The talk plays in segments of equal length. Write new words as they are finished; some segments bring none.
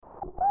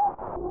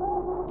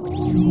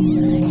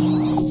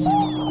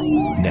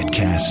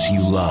Netcasts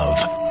you love.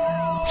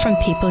 From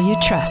people you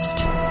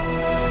trust.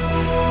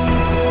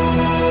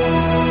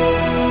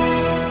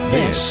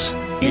 This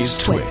is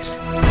Twit.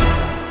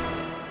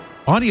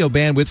 Audio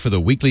bandwidth for the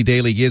weekly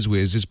daily Giz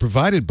Wiz is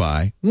provided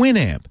by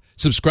Winamp.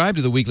 Subscribe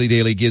to the weekly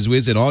daily Giz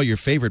Wiz and all your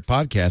favorite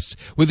podcasts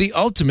with the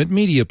ultimate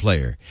media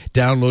player.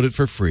 Download it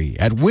for free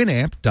at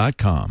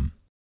winamp.com.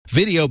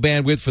 Video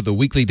bandwidth for the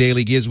weekly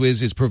daily Giz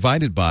Wiz is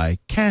provided by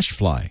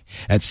CacheFly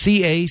at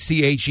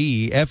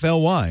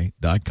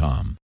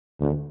CacheFly.com.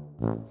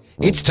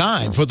 It's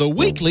time for the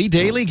weekly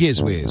daily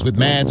Giz Wiz with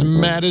Mad's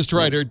maddest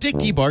writer, Dick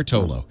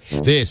DeBartolo.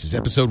 This is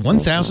episode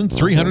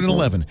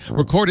 1311,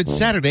 recorded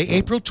Saturday,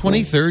 April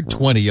 23rd,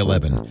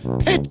 2011.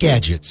 Pet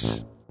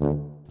Gadgets.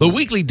 The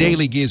weekly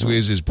daily Giz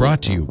Wiz is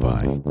brought to you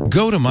by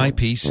Go to My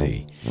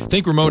PC.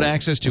 Think remote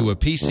access to a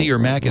PC or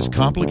Mac is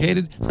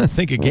complicated?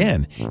 Think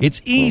again. It's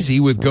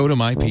easy with Go to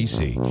My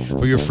PC.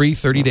 For your free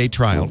 30-day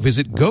trial,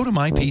 visit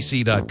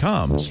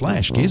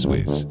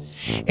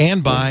gotomypc.com/GizWiz.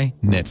 And by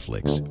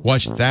Netflix.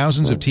 Watch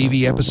thousands of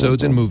TV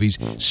episodes and movies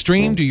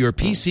streamed to your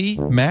PC,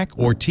 Mac,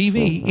 or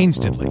TV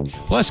instantly.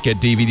 Plus,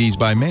 get DVDs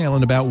by mail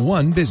in about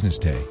one business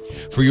day.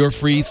 For your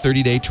free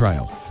 30-day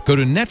trial, go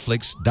to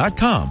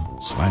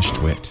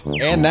netflix.com/twit.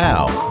 And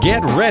now,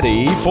 get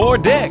ready for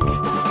Dick.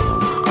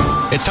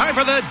 It's time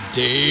for the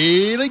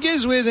Daily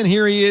Giz Wiz, and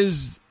here he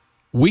is,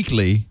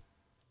 weekly,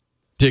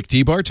 Dick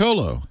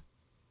DeBartolo.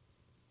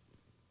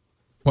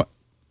 What?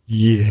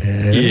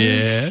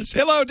 Yes.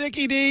 Hello,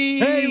 Dickie D.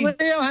 Hey,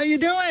 Leo, how you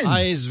doing?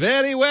 Is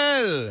very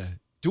well.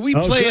 Do we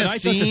play good. a I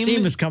theme? thought the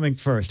theme was coming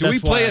first. Do we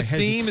play a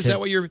theme? Is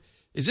that what you're...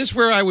 Is this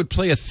where I would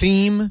play a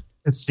theme?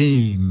 A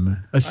theme,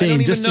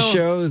 just to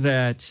show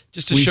that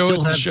we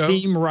still have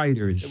theme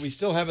writers. That we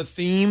still have a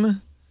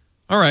theme?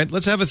 All right,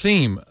 let's have a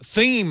theme.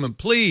 Theme,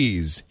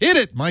 please. Hit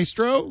it,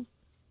 maestro.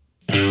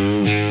 It's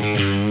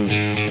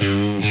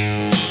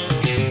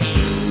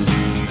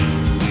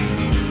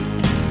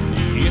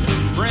a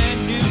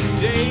brand new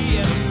day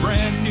and a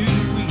brand new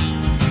week.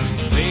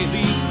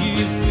 Baby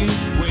Giz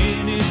Wiz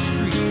winning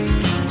streak.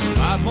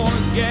 5 more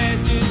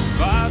gadgets,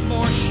 5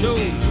 more shows.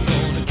 We're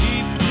gonna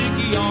keep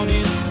Dickie on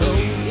his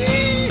toes.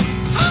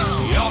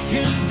 Y'all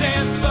can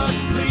dance, but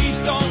please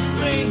don't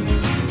sing.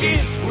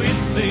 Giz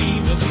Wiz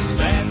theme is a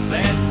sad,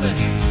 sad thing.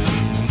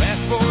 Bad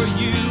for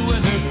you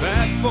and they're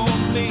bad for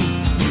me.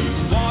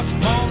 Watch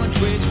them all on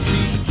Twitch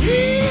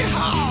TV.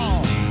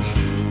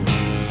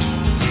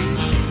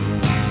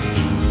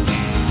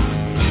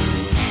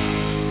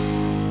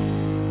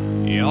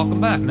 Yeehaw! Y'all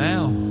come back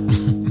now.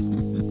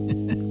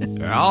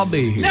 I'll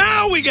be here.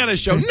 Now we got a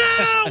show.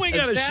 Now we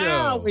got a show.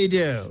 Now we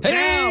do.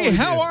 Hey,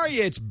 how are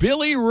you? It's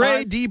Billy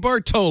Ray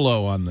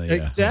DeBartolo on the...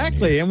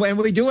 Exactly. And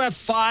we do have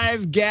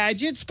 5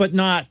 gadgets, but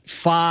not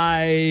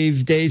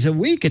 5 days a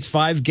week. It's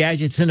 5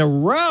 gadgets in a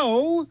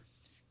row.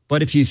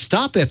 But if you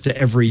stop after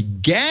every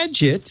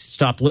gadget,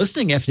 stop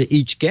listening after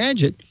each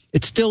gadget,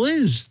 it still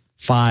is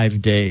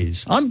 5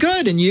 days. I'm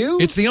good. And you?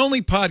 It's the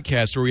only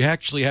podcast where we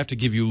actually have to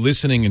give you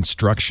listening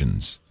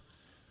instructions.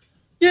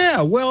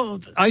 Yeah, well,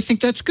 I think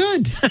that's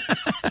good.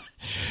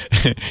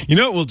 You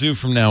know what we'll do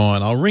from now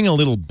on? I'll ring a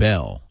little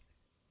bell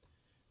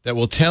that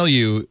will tell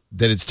you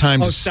that it's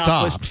time to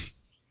stop.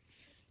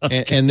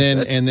 Okay, and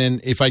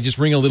then if I just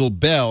ring a little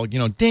bell,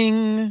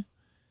 ding,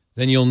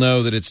 then you'll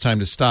know that it's time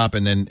to stop.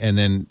 And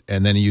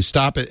then you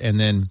stop it, and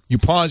then you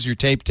pause your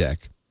tape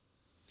deck.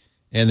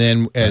 And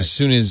then as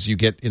soon as you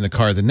get in the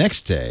car the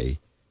next day,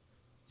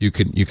 you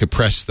could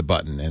press the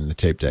button and the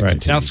tape deck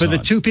continues Now, for the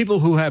on. 2 people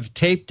who have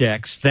tape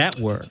decks, that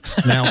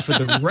works. Now, for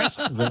the rest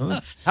of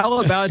them,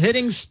 how about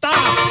hitting stop?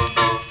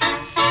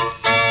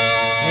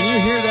 When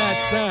you hear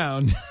that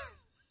sound,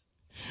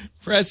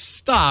 press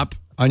stop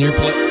on your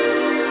play.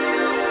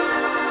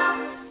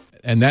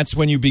 And that's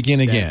when you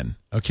begin again,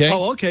 okay?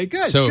 Oh, okay,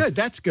 good, good.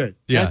 That's good.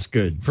 Yeah, that's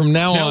good. From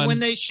now on. When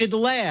they should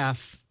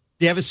laugh,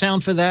 do you have a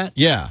sound for that?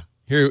 Yeah.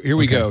 Here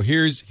we go.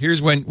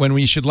 Here's when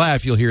we should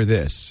laugh, you'll hear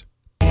this.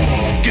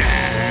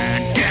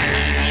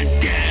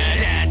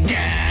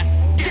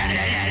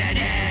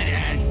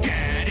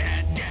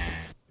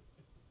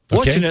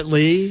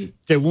 Fortunately,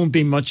 there won't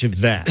be much of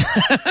that.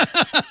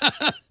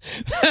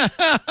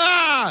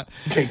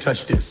 You can't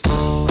touch this.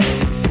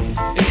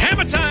 It's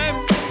hammer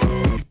time.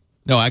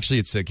 No, actually,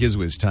 it's Giz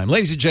Wiz time.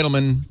 Ladies and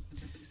gentlemen,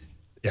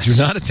 do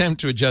not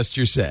attempt to adjust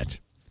your set.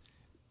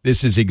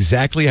 This is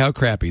exactly how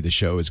crappy the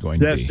show is going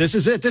to be. This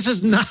is it. This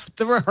is not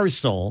the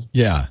rehearsal.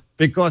 Yeah.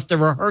 Because the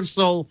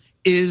rehearsal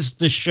is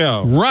the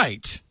show.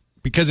 Right.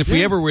 Because if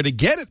we ever were to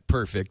get it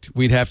perfect,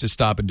 we'd have to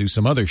stop and do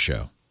some other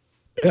show.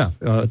 Yeah,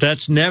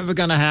 that's never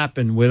going to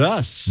happen with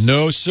us.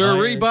 No,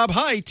 sirree, Bob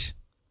Height.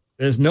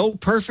 There's no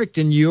perfect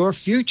in your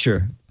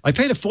future. I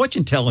paid a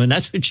fortune teller, and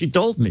that's what she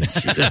told me.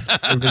 She said,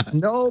 there's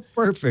no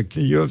perfect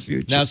in your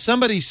future. Now,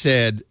 somebody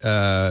said,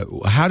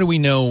 how do we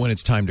know when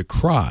it's time to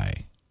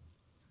cry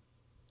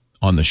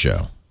on the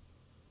show?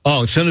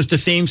 Oh, as soon as the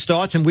theme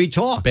starts and we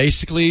talk.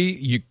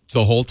 Basically,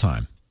 the whole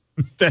time.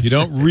 You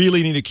don't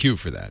really need a cue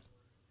for that.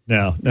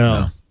 No.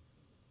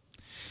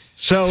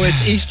 So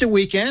it's Easter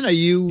weekend. Are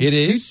you? It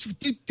is.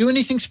 Do you do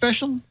anything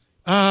special?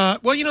 Well,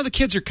 the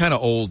kids are kind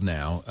of old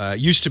now.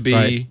 Used to be,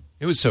 Right.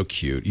 It was so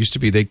cute. Used to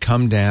be they'd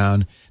come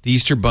down. The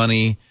Easter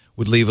Bunny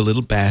would leave a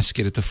little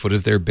basket at the foot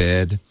of their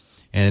bed,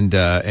 and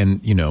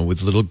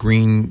with little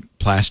green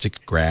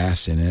plastic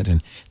grass in it,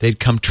 and they'd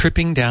come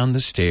tripping down the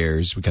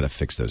stairs. We got to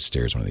fix those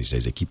stairs one of these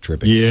days. They keep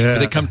tripping. Yeah. But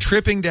they come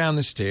tripping down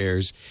the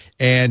stairs,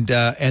 and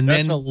That's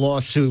then a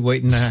lawsuit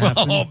waiting to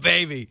happen. oh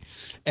baby,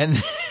 and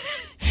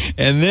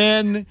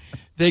then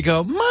they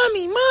go,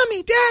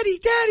 Mommy,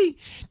 Daddy,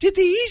 did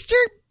the Easter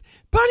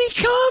Bunny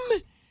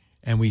come?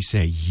 And we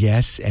say,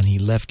 yes, and he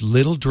left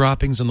little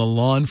droppings on the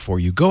lawn for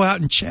you. Go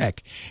out and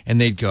check. And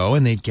they'd go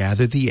and they'd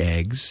gather the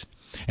eggs.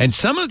 And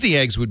some of the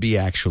eggs would be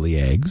actually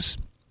eggs,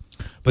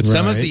 but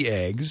some of Right. the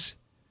eggs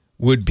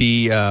would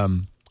be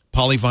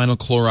polyvinyl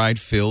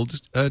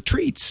chloride-filled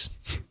treats.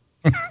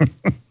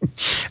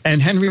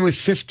 And Henry was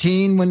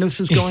 15 when this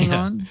was going Yeah.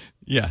 on?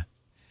 Yeah.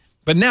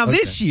 But now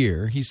this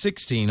year, he's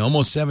 16,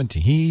 almost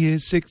 17. He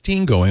is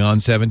 16, going on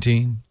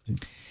 17.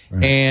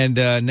 Right. And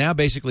now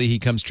basically he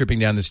comes tripping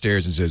down the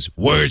stairs and says,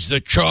 "Where's the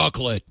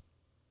chocolate?"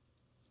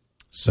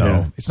 So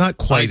Yeah. it's not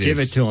quite I'd give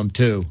it to him,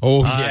 too.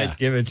 Oh, yeah. I'd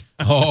give it.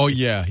 Oh,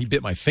 yeah. He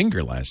bit my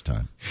finger last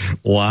time.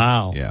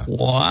 Wow. Yeah.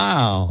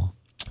 Wow.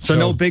 So So-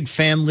 no big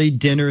family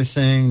dinner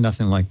thing,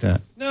 nothing like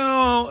that.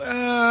 No,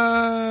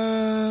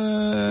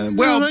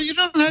 No, you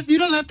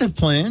don't have to have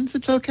plans.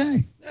 It's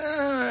okay.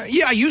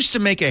 yeah, I used to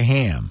make a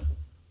ham.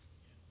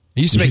 I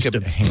used to make a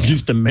ham.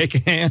 Used to make a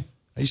ham.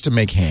 I used to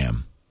make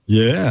ham.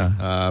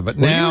 Yeah. But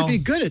Well, you now, would be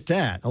good at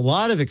that. A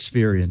lot of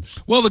experience.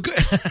 well, the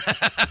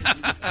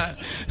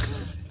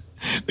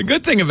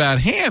good thing about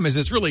ham is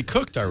it's really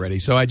cooked already.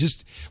 So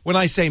when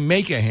I say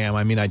make a ham,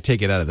 I mean I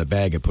take it out of the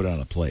bag and put it on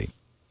a plate.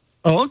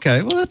 Oh,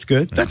 okay. Well, that's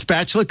good. That's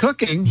bachelor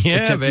cooking.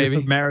 Yeah, Except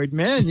baby. for married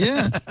men,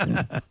 yeah.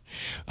 Yeah.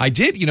 I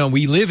did.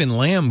 We live in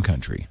lamb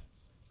country.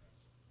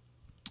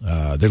 There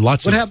are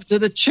lots What of happened to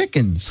the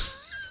chickens?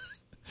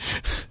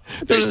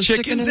 there's the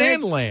chicken chickens and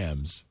and egg?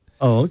 lambs.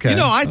 Oh, okay.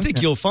 I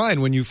think you'll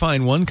find when you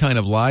find one kind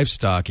of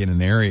livestock in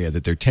an area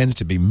that there tends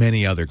to be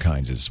many other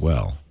kinds as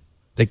well.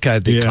 They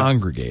Yeah.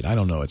 congregate. I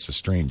don't know. It's a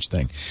strange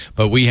thing.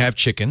 But we have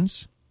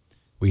chickens.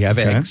 We have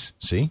Okay. eggs.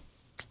 See?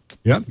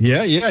 Yep.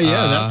 Yeah.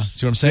 That's,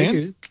 see what I'm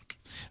saying?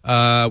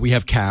 We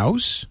have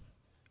cows.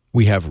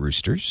 We have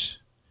roosters.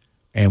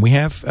 And we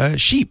have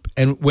sheep.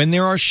 And when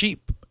there are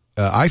sheep,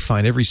 I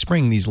find every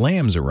spring these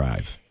lambs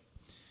arrive.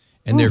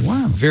 And they're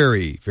wow.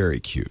 very, very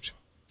cute.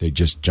 They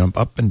just jump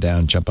up and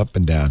down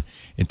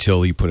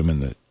until you put them in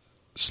the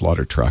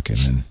slaughter truck, and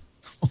then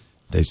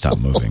they stop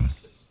moving.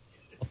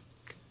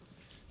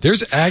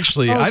 There's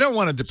actually, I don't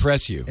want to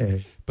depress you,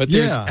 but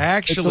there's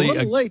actually it's a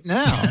little late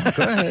now.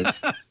 Go ahead.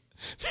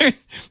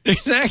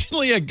 there's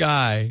actually a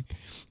guy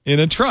in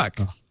a truck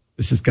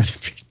This is going to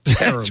be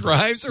terrible. that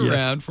drives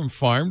around from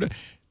farm to.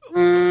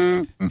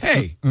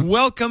 Hey,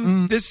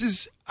 welcome. This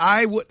is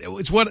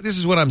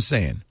what I'm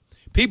saying.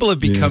 People have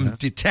become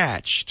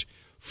detached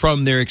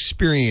from their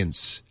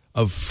experience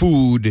of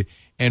food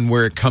and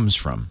where it comes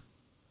from.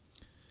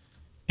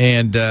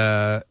 And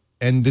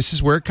this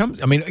is where it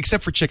comes. I mean,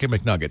 except for chicken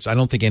McNuggets. I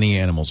don't think any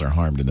animals are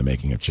harmed in the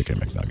making of chicken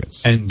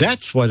McNuggets. And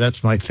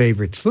that's my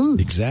favorite food.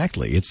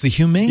 Exactly. It's the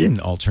humane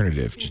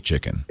alternative to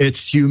chicken.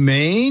 It's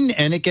humane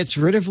and it gets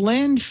rid of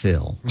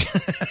landfill.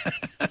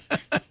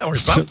 Or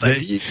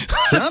something.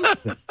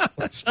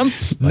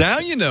 Something. Now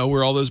you know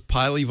where all those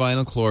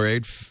polyvinyl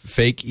chloride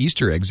fake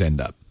Easter eggs end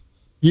up.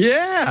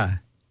 Yeah.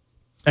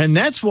 And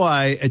that's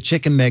why a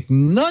chicken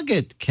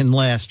McNugget can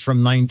last from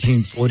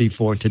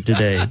 1944 to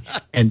today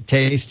and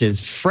taste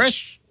as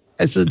fresh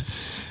as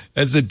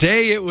the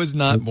day it was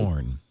not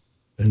born.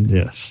 And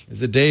yes. As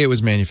the day it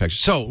was manufactured.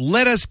 So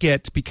let us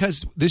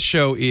because this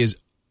show is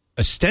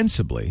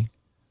ostensibly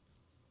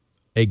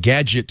a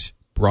gadget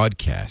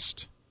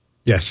broadcast.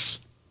 Yes.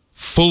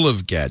 Full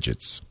of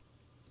gadgets.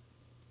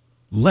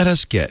 Let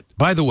us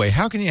by the way,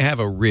 how can you have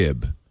a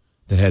rib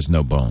that has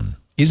no bone?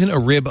 Isn't a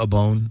rib a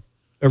bone?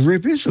 A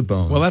rib is a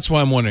bone. Well, that's why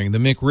I'm wondering. The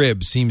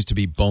McRib seems to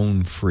be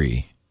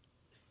bone-free.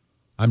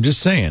 I'm just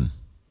saying.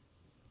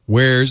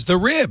 Where's the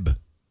rib?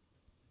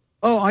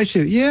 Oh, I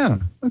see. Yeah.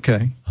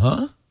 Okay.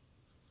 Huh?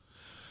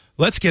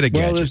 Let's get a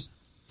gadget.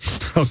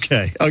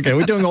 Okay.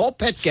 We're doing all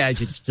pet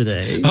gadgets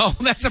today. Oh,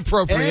 that's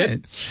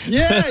appropriate.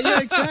 Yeah,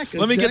 exactly.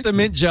 Let me get the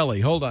mint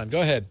jelly. Hold on.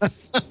 Go ahead.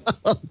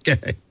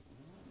 Okay.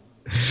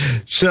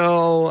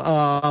 So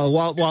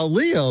while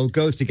Leo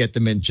goes to get the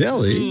mint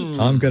jelly,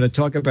 I'm going to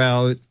talk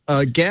about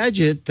a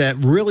gadget that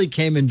really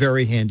came in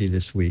very handy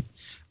this week.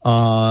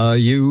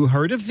 You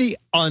heard of the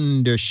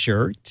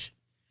undershirt?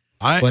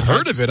 I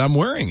heard of it. I'm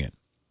wearing it.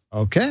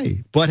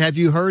 Okay. But have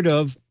you heard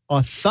of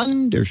a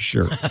thunder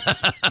shirt?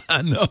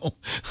 No,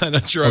 I'm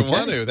not sure I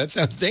want to. That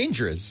sounds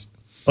dangerous.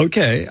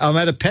 Okay. I'm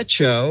at a pet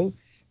show,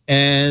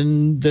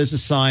 and there's a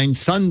sign,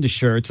 thunder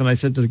shirts. And I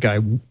said to the guy,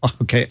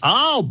 okay,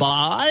 I'll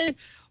buy.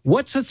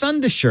 What's a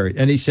thunder shirt?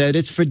 And he said,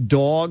 it's for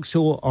dogs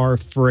who are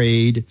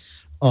afraid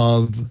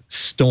of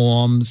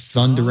storms,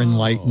 thunder, and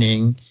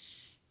lightning.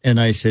 And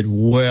I said,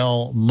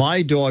 well,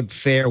 my dog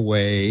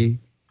Fairway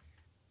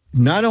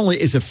not only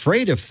is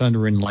afraid of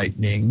thunder and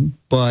lightning,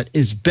 but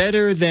is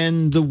better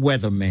than the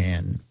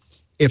weatherman.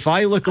 If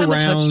I look I'm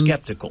around, a touch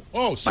skeptical.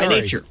 Oh, sorry. By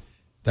nature.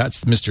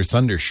 That's Mr.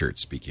 Thundershirt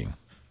speaking.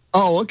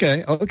 Oh,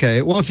 okay.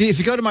 Well, if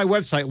you go to my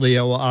website,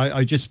 Leo,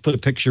 I just put a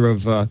picture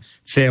of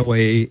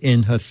Fairway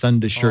in her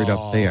thunder shirt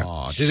up there.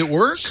 Does it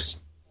work?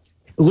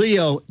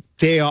 Leo,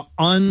 they are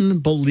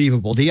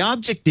unbelievable. The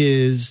object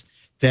is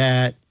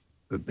that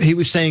he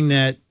was saying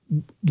that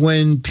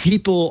when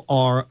people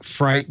are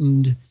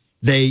frightened,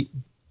 they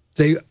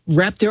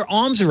wrap their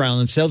arms around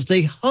themselves.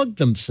 They hug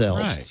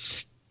themselves.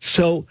 Right.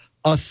 So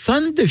a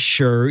thunder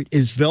shirt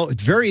is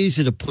it's very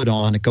easy to put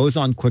on. It goes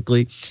on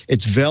quickly.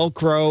 It's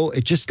Velcro.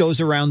 It just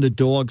goes around the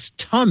dog's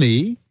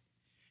tummy,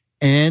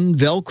 and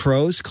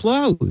Velcro's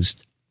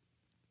closed.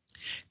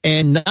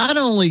 And not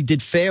only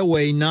did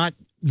Fairway not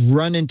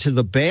run into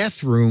the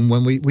bathroom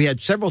when we had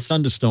several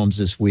thunderstorms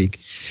this week,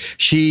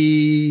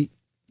 during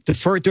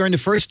the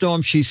first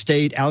storm, she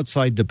stayed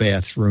outside the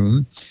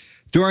bathroom.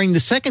 During the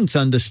second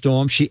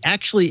thunderstorm, she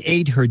actually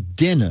ate her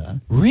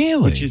dinner.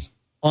 Really? Which is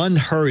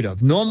unheard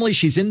of. Normally,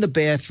 she's in the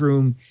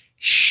bathroom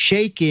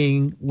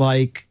shaking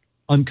like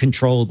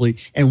uncontrollably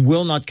and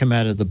will not come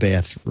out of the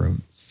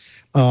bathroom.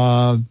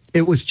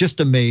 It was just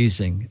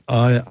amazing.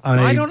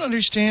 I don't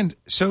understand.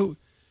 So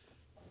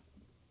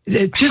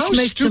it just how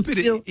makes stupid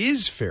them feel,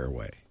 is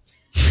Fairway?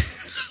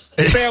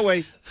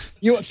 Fairway,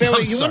 you want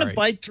sorry. to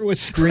bite through a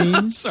screen?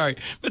 I'm sorry,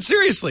 but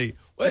seriously,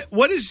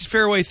 what does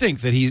Fairway think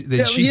that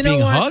she's you know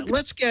being what? hugged?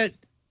 Let's get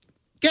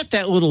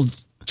that little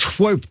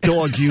twerp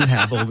dog you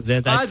have over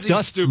there. That Ozzy's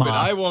dust stupid. mop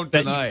I won't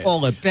that deny you it.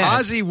 call a pet.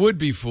 Ozzy would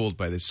be fooled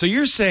by this. So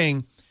you're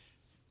saying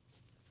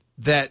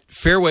that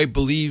Fairway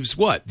believes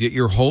what? That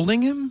you're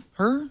holding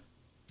her?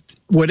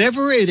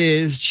 Whatever it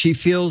is, she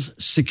feels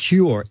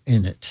secure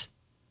in it.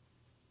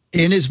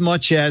 In as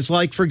much as,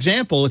 like, for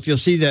example, if you'll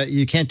see that,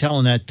 you can't tell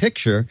in that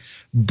picture,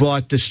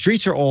 but the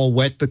streets are all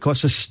wet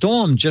because a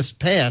storm just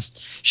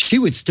passed. She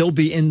would still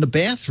be in the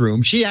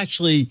bathroom. She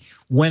actually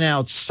went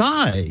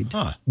outside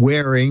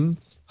wearing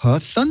her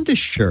thunder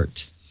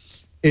shirt.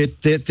 They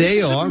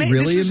are really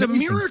This is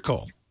amazing. a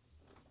miracle.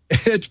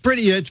 It's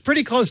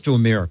pretty close to a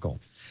miracle.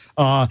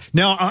 Now,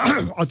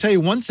 I'll tell you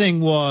one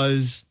thing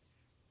was,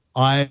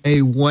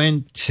 I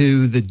went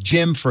to the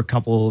gym for a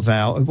couple of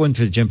hours. I went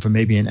to the gym for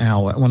maybe an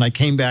hour. When I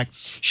came back,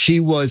 she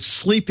was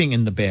sleeping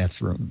in the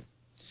bathroom.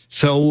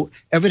 So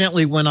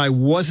evidently when I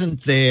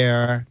wasn't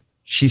there,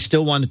 she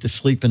still wanted to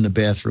sleep in the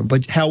bathroom.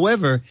 But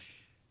however,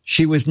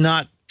 she was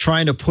not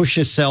trying to push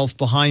herself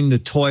behind the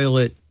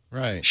toilet,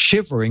 right,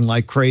 shivering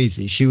like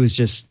crazy. She was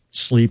just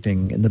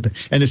sleeping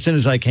and as soon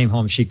as I came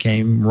home, she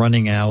came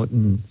running out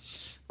and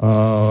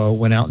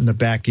went out in the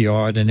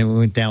backyard, and then we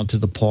went down to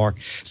the park.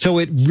 So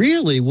it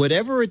really,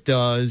 whatever it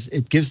does,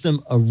 it gives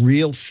them a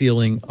real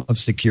feeling of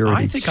security.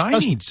 I think I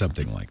need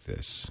something like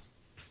this.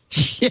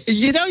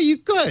 You know, you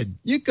could.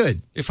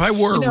 If I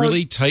wore a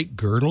really tight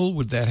girdle,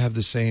 would that have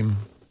the same?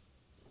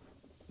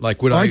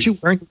 Like, aren't you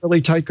wearing a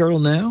really tight girdle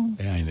now?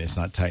 Yeah, it's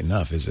not tight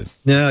enough, is it?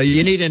 No,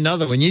 you need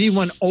another one. You need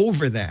one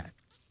over that.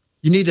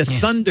 You need a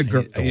thunder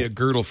girdle. I need a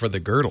girdle for the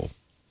girdle.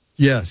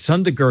 Yeah,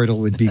 thunder girdle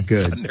would be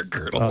good. Thunder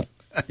girdle.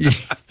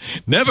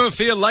 Never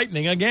feel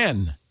lightning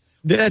again.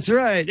 That's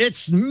right.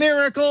 It's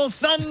Miracle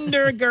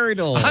Thunder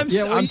Girdle.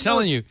 I'm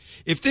telling you,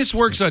 if this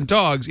works on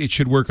dogs, it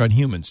should work on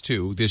humans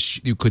too.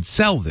 You could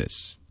sell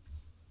this.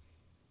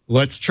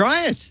 Let's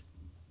try it.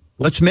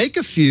 Let's make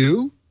a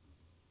few,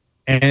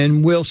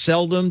 and we'll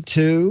sell them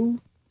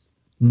to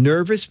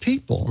nervous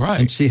people. Right.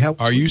 And see how.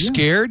 Are you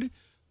scared?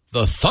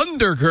 The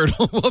Thunder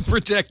Girdle will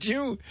protect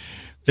you.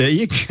 There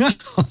you go.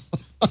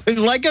 I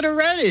like it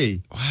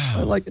already. Wow.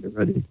 I like it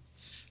already.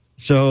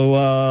 So,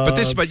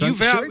 but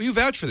you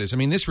vouch for this. I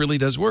mean, this really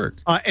does work.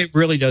 It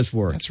really does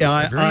work. That's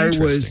very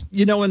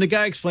interesting. When the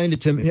guy explained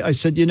it to me, I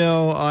said,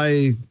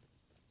 the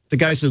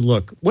guy said,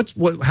 look, what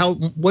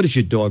does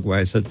your dog weigh?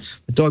 I said,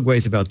 the dog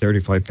weighs about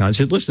 35 pounds. I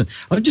said, listen,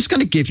 I'm just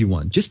going to give you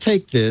one. Just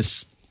take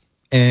this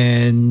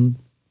and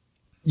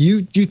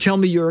you tell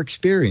me your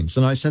experience.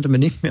 And I sent him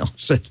an email.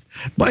 Said,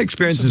 my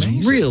experience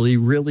is really,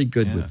 really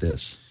good with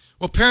this.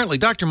 Well, apparently,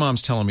 Dr.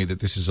 Mom's telling me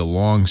that this is a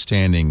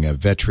long-standing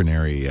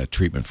veterinary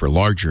treatment for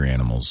larger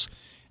animals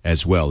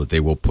as well, that they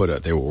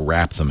will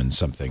wrap them in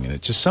something, and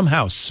it just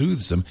somehow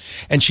soothes them.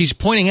 And she's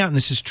pointing out, and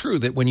this is true,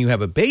 that when you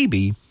have a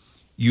baby,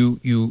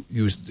 you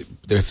use,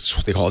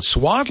 they call it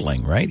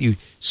swaddling, right? You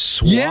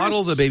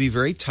swaddle the baby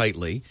very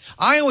tightly.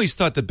 I always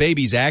thought the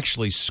baby's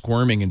actually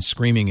squirming and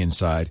screaming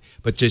inside,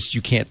 but just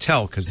you can't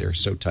tell because they're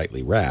so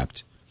tightly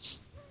wrapped.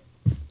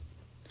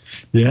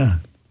 Yeah.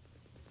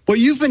 Well,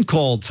 you've been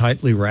called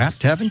tightly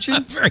wrapped, haven't you?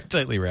 I'm very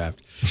tightly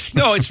wrapped.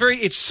 No,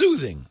 it's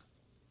soothing.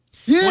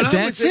 Yeah,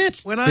 that's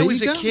it. When I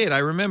was a kid, I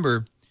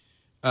remember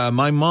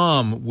my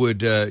mom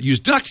would use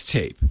duct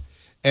tape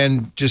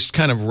and just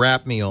kind of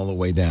wrap me all the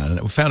way down. And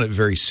I found it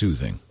very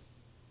soothing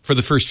for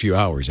the first few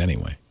hours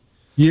anyway.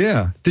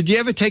 Yeah. Did you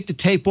ever take the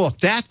tape off?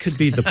 That could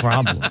be the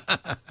problem.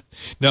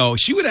 No,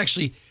 she would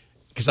actually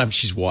because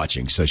she's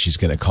watching, so she's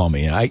going to call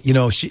me. And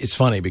it's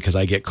funny because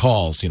I get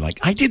calls, like,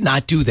 I did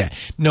not do that.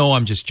 No,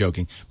 I'm just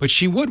joking. But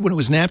she would, when it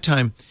was nap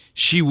time,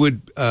 she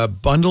would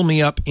bundle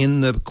me up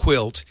in the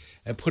quilt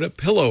and put a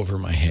pillow over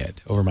my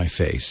head, over my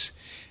face.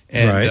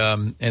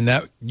 And and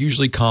that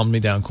usually calmed me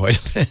down quite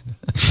a bit.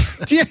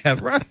 Yeah,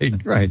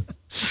 right.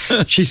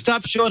 She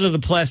stopped short of the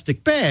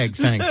plastic bag,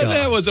 thank God.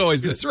 That was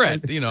always the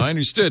threat. I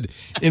understood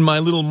in my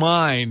little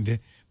mind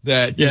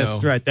that,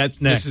 right,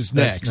 that's next. This is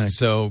next.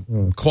 So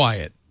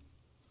quiet.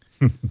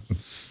 So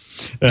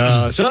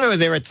anyway,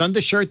 they're at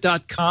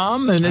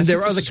thundershirt.com, and then there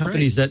are other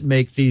companies that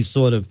make these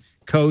sort of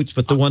coats,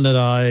 but the one that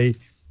I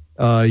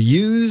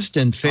used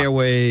and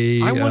Fairway.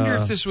 I wonder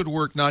if this would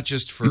work not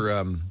just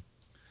for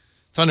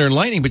Thunder and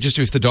Lightning, but just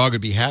if the dog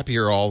would be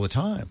happier all the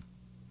time.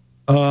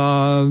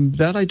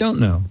 That I don't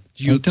know.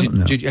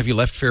 Have you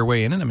left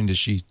Fairway in it? I mean, does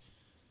she?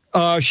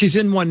 She's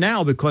in one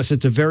now because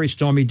it's a very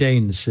stormy day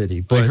in the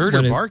city. But I heard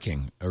her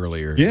barking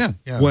earlier. Yeah.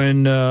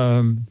 When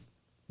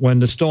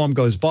the storm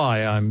goes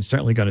by, I'm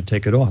certainly going to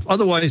take it off.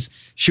 Otherwise,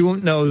 she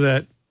won't know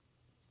that,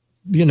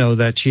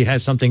 that she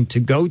has something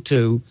to go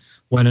to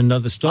when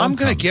another storm I'm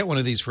going to get one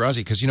of these for Ozzy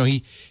because,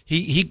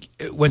 he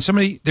when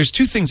somebody, there's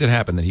two things that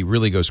happen that he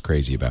really goes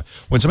crazy about.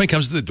 When somebody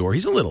comes to the door,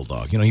 he's a little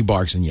dog. He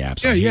barks and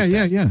yaps.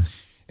 Yeah.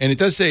 And it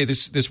does say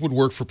this would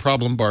work for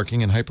problem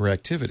barking and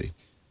hyperactivity.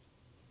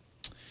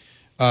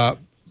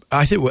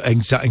 I think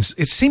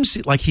it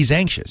seems like he's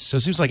anxious, so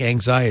it seems like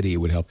anxiety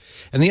would help.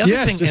 And the other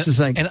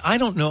thing, and I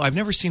don't know, I've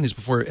never seen this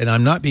before, and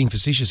I'm not being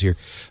facetious here,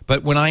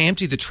 but when I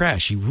empty the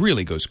trash, he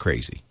really goes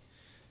crazy.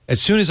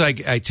 As soon as I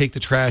take the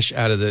trash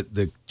out of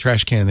the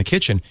trash can in the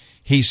kitchen,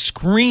 he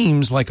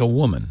screams like a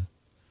woman.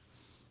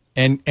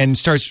 And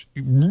starts,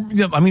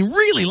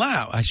 really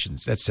loud. I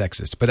shouldn't, that's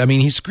sexist. But,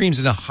 he screams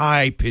in a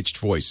high-pitched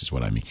voice is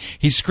what I mean.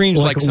 He screams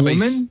like somebody.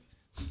 Woman?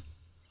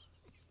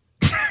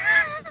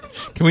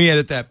 Can we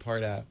edit that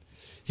part out?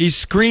 He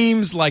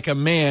screams like a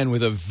man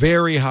with a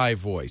very high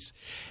voice.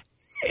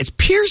 It's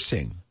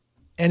piercing.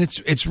 And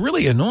it's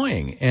really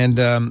annoying. And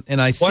I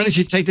think... Why don't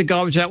you take the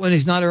garbage out when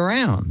he's not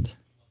around?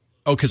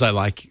 Oh, because I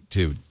like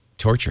to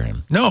torture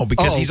him. No,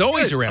 because he's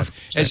always around.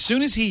 As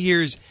soon as he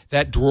hears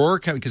that drawer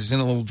come, because it's in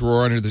a little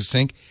drawer under the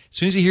sink, as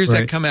soon as he hears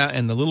that come out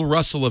and the little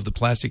rustle of the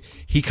plastic,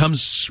 he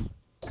comes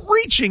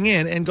screeching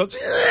in and goes,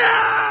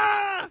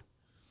 "Ah!"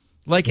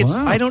 Like it's,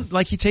 I don't,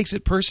 like he takes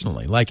it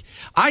personally. Like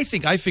I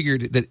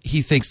figured that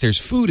he thinks there's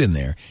food in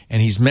there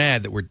and he's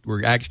mad that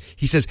we're actually,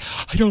 he says,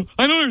 I don't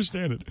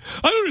understand it.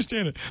 I don't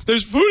understand it.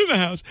 There's food in the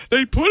house.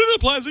 They put it in a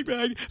plastic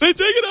bag. They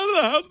take it out of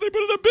the house. They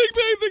put it in a big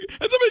bag thing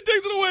and somebody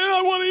takes it away. And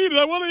I want to eat it.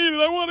 I want to eat it.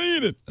 I want to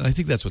eat it. And I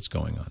think that's what's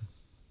going on.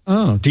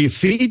 Oh, do you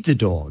feed the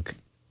dog?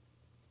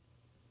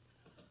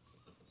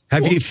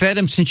 Have you fed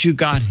him since you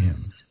got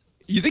him?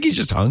 You think he's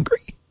just hungry?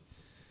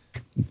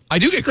 I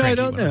do get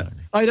cranky.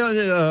 I don't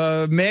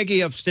know.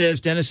 Maggie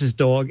upstairs, Dennis's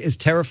dog, is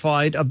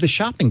terrified of the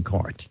shopping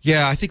cart.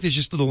 Yeah, I think there's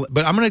just a little.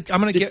 But I'm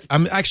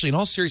actually, in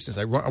all seriousness,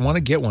 I want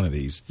to get one of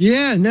these.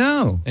 Yeah,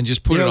 no, and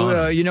just put it on.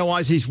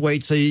 Ozzy's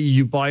weight, so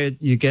you buy it,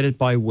 you get it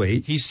by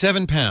weight. He's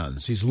 7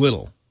 pounds. He's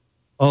little.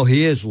 Oh,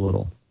 he is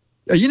little.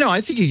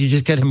 I think you could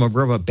just get him a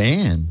rubber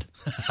band.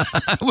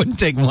 It wouldn't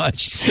take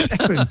much.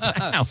 7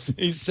 pounds.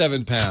 He's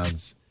 7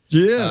 pounds.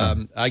 Yeah.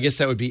 I guess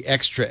that would be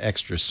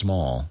extra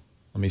small.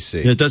 Let me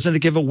see. Yeah, doesn't it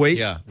give a weight?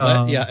 Yeah.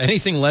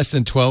 Anything less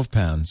than 12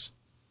 pounds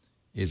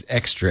is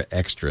extra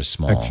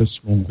small. Extra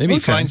small. Maybe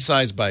find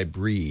size by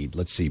breed.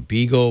 Let's see.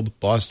 Beagle,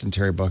 Boston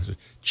Terrier,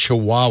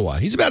 Chihuahua.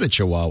 He's about a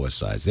Chihuahua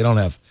size. They don't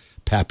have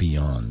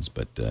Papillons,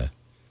 but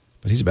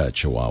he's about a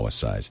Chihuahua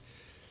size.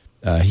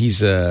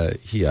 He's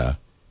XS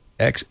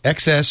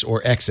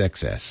or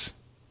XXS.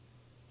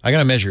 I got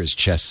to measure his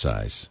chest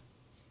size.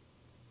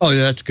 Oh,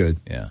 yeah, that's good.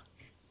 Yeah.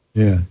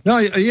 Yeah. No,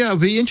 yeah,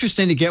 it'd be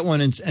interesting to get one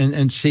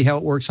and see how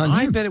it works on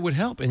I him. bet it would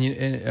help. And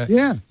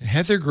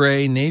heather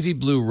gray, navy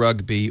blue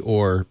rugby,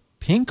 or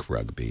pink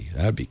rugby.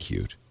 That'd be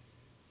cute.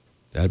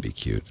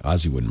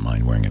 Ozzy wouldn't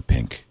mind wearing a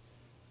pink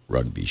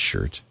rugby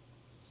shirt.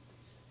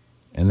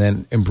 And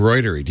then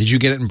embroidery. Did you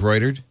get it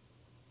embroidered?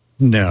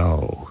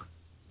 No.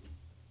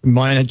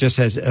 Mine, it just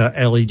has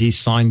a LED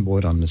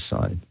signboard on the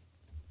side.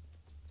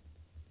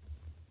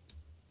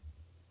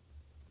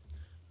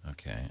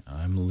 Okay.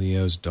 I'm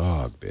Leo's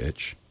dog,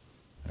 bitch.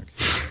 Okay.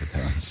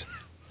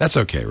 That's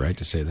okay, right,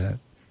 to say that?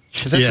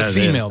 Because that's a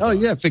female dog. Oh,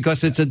 yeah,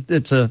 because it's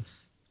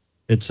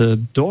a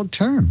dog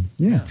term.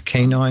 Yeah, it's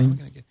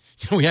canine.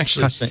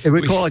 Cussing.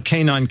 We call it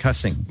canine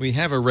cussing. We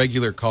have a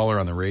regular caller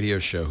on the radio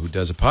show who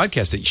does a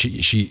podcast. That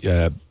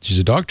she's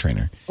a dog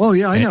trainer. Oh,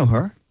 yeah, I know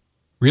her.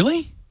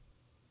 Really?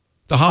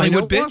 The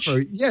Hollywood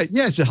Bitch?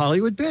 Yeah, it's the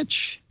Hollywood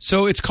Bitch.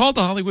 So it's called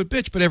the Hollywood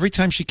Bitch, but every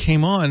time she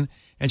came on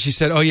and she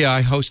said, oh, yeah,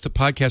 I host a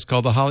podcast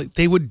called The Hollywood,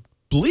 they would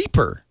bleep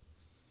her.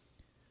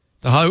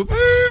 The Hollywood.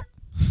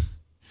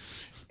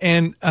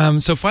 And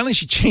so finally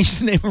she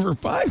changed the name of her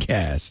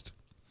podcast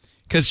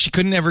because she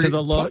couldn't ever to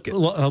the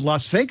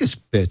Las Vegas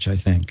Bitch, I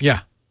think.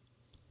 Yeah.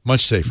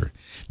 Much safer.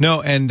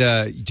 No, and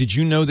did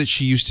you know that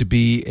she used to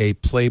be a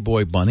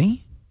Playboy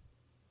bunny?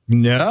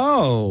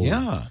 No.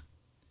 Yeah.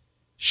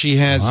 She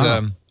has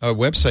a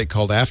website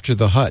called After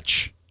the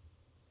Hutch.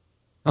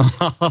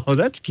 Oh,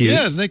 that's cute.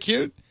 Yeah, isn't that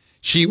cute?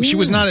 She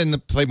was not in the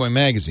Playboy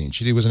magazine.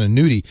 She wasn't a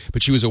nudie,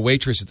 but she was a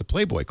waitress at the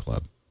Playboy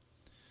Club.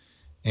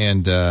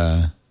 And,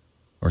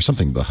 or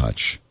something, the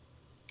Hutch.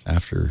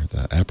 After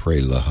the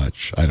Après le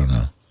Hutch. I don't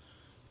know.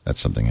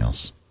 That's something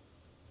else.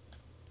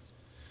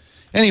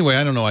 Anyway,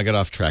 I don't know. I got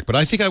off track. But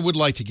I think I would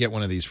like to get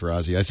one of these for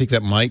Ozzy. I think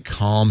that might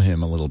calm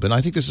him a little bit. I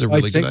think this is a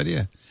really good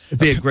idea. It'd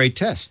be a great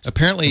test.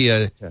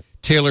 Apparently,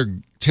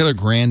 Taylor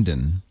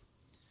Grandin,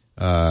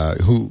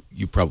 who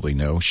you probably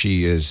know,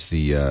 she is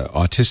the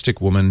autistic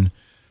woman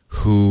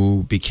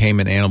who became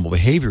an animal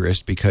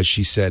behaviorist because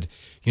she said,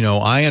 you know,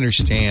 I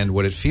understand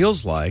what it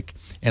feels like,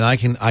 and I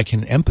can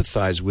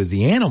empathize with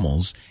the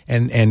animals,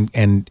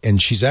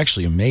 and she's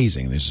actually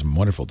amazing. There's some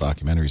wonderful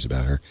documentaries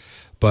about her,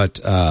 but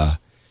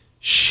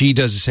she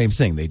does the same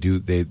thing.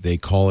 They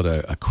call it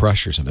a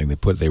crush or something.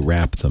 They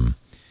wrap them,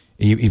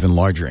 even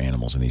larger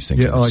animals, in these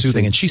things. Yeah, and it's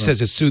soothing. And she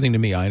says it's soothing to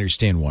me. I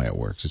understand why it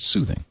works. It's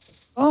soothing.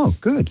 Oh,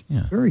 good.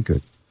 Yeah. Very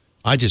good.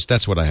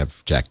 That's what I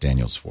have Jack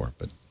Daniels for,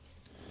 but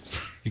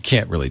you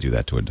can't really do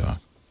that to a dog.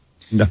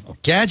 No.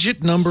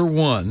 Gadget number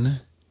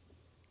 1,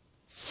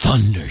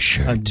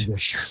 Thundershirt.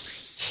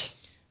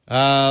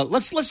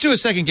 Let's do a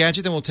second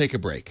gadget, then we'll take a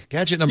break.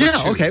 Gadget number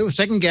 2. Okay. Well,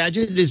 second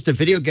gadget is the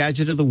video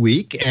gadget of the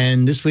week,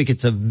 and this week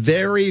it's a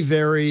very,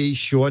 very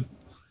short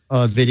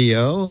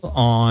video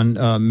on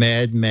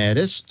Mad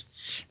Maddest,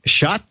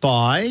 shot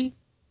by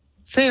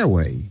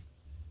Fairway.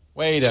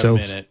 Wait a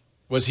minute.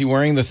 Was he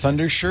wearing the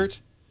Thunder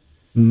shirt?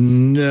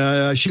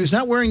 No, she was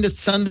not wearing the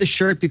Thunder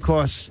shirt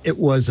because it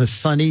was a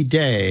sunny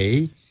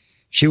day.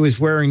 She was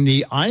wearing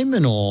the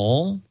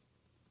Imanol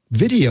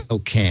video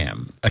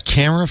cam. A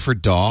camera for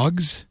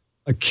dogs?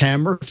 A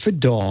camera for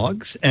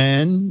dogs,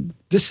 and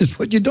this is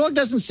what your dog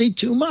doesn't see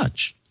too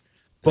much.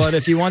 But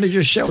if you want to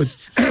just show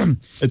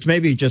it's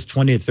maybe just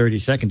 20 or 30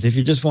 seconds. If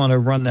you just want to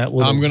run that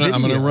little I'm gonna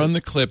video. run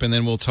the clip and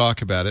then we'll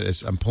talk about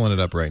it. I'm pulling it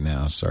up right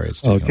now. Sorry,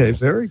 it's taking a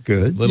very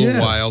good. little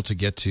while to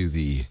get to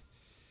the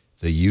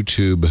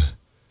YouTube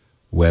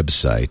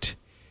website.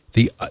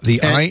 The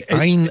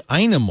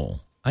Animal.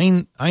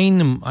 Yeah,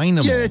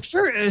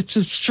 it's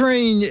a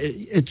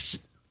strange.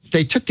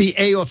 They took the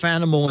A off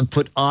animal and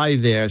put I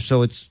there,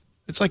 so it's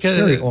like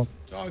a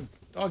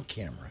dog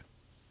camera.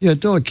 Yeah,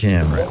 dog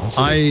camera.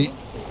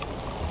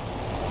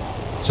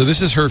 So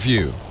this is her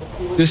view.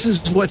 This is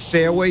what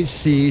Fairway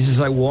sees as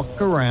I walk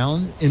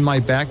around in my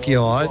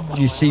backyard.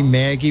 You see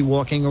Maggie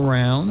walking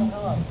around.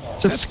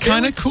 So that's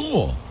kind of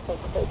cool.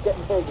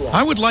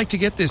 I would like to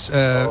get this, get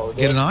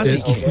an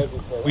Aussie cam.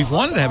 We've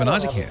wanted to have an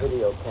Aussie cam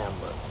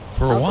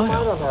for a while.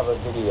 I don't have a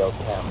video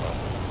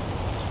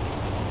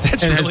camera.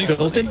 That's and really has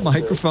built-in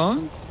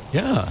microphone.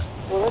 Yeah.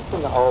 Well, that's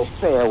an old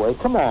Fairway.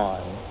 Come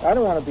on. I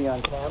don't want to be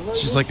on camera.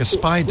 She's like a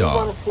spy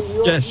dog.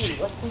 Yes.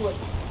 Let's see what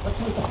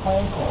the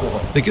plan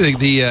can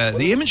do.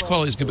 The image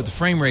quality is good, but the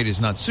frame rate is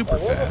not super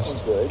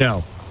fast.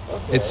 No.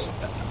 It's.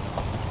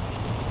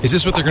 Is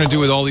this what they're going to do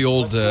with all the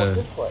old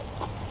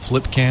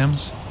flip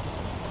cams?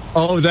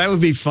 Oh, that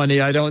would be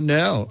funny. I don't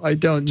know.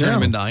 Turn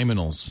them into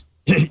Imanals.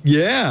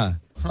 Yeah.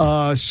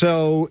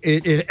 So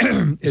it is it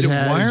has,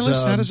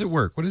 wireless? How does it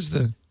work? What is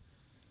the?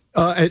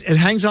 It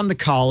hangs on the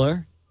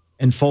collar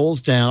and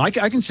folds down. I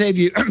can save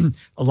you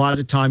a lot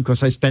of time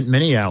because I spent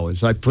many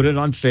hours. I put it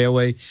on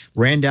Fairway,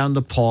 ran down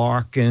the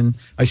park, and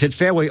I said,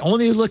 Fairway,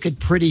 only look at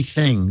pretty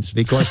things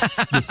because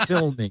you're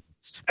filming.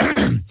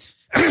 And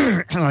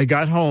I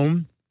got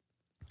home,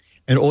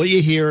 and all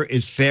you hear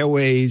is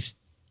Fairway's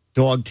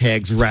dog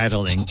tags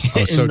rattling.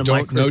 Oh, so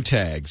no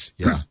tags.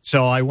 Yeah.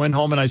 So I went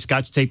home and I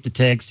scotch taped the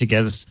tags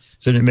together so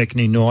they didn't make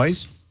any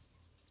noise.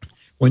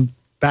 Went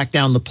back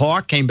down the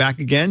park, came back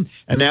again,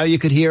 and now you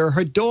could hear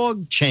her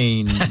dog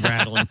chain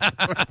rattling.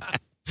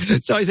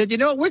 So I said, you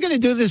know what? We're going to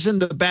do this in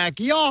the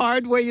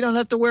backyard where you don't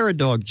have to wear a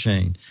dog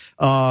chain.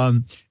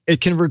 It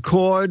can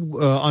record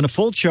on a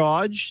full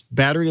charge.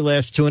 Battery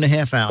lasts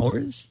 2.5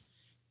 hours.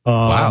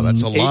 Wow,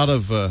 that's a lot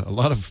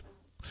of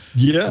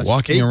yes,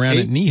 walking around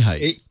at knee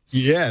height. 8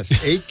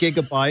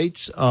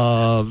 gigabytes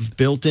of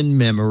built-in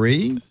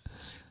memory.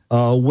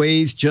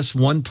 Weighs just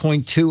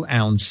 1.2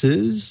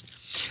 ounces.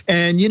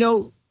 And, you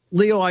know,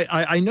 Leo,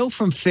 I know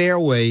from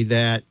Fairway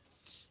that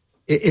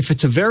if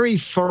it's a very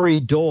furry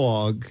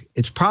dog,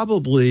 it's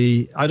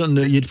probably, I don't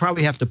know, you'd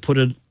probably have to put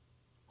it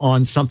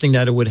on something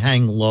that it would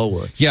hang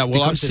lower. Yeah,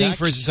 well, I'm seeing,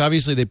 for instance,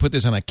 obviously they put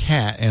this on a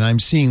cat, and I'm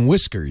seeing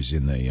whiskers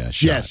in the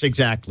shot. Yes,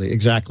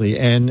 exactly.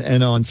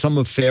 And on some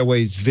of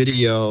Fairway's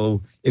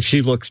video, if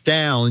she looks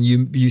down,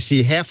 you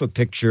see half a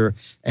picture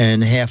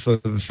and half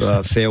of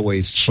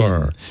Fairway's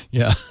fur.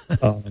 Yeah.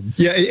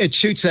 It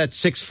shoots at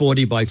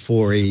 640 by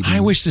 480. I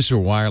wish this were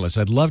wireless.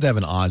 I'd love to have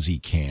an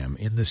Aussie cam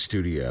in the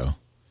studio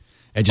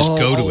and just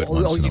go to it once in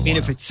a while. You mean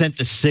if it sent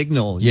the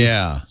signal?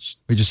 Yeah.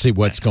 We just see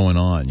what's going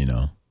on, you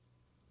know.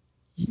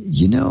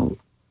 You know,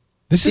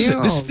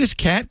 this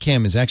cat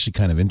cam is actually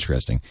kind of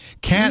interesting.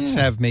 Cats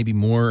have maybe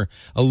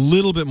a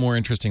little bit more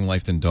interesting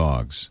life than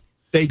dogs.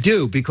 They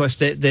do because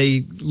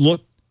they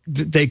look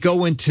they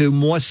go into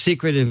more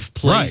secretive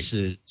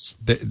places.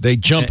 They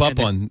jump up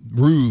on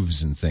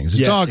roofs and things.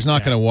 The dog's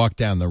not going to walk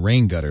down the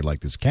rain gutter like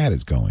this cat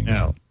is going.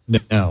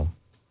 No.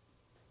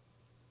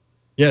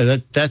 Yeah,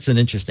 that's an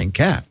interesting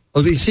cat.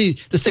 Oh, you see,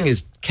 the thing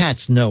is,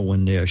 cats know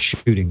when they're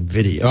shooting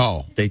video.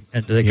 Oh, they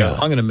go,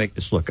 I'm going to make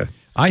this look.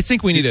 I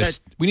think we need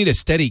a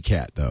steady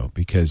cat though,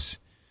 because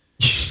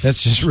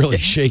that's just really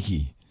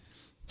shaky.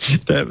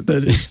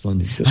 That is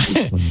funny.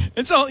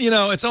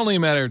 It's only a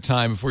matter of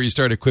time before you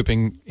start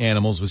equipping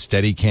animals with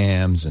steady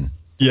cams and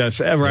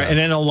right, and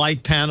then a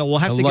light panel. We'll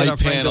have to get our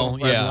friends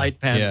over a light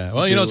panel. Yeah.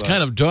 Well, it's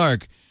kind of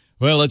dark.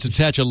 Well, let's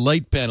attach a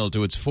light panel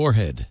to its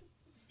forehead.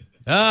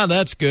 Ah,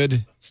 that's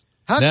good.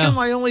 How come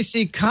I only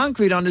see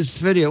concrete on this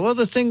video? Well,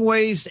 the thing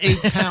weighs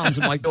 8 pounds,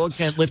 and my dog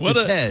can't lift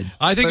its head.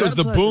 I think it was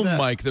the boom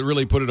mic that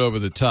really put it over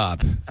the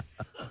top.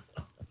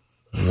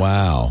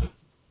 Wow.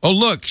 Oh,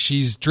 look,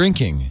 she's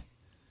drinking.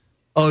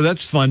 Oh,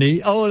 that's funny.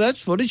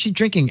 What is she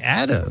drinking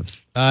out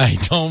of? I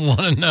don't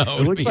want to know.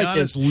 It looks like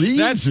there's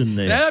leaves in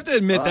there. I have to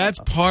admit, that's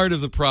part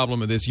of the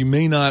problem of this. You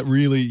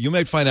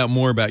might find out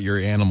more about your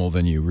animal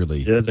than you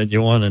really than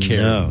you want to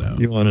know.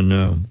 You want to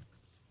know.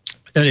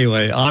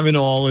 Anyway, I'm in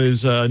all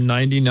is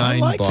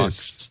 $99.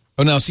 This.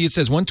 Oh, no, see, it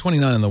says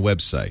 $129 on the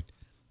website.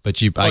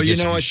 But I guess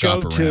you can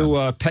shop around.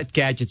 Go to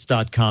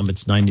petgadgets.com.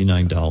 It's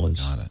 $99.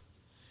 Got it.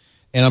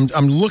 And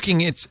I'm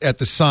looking at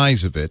the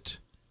size of it.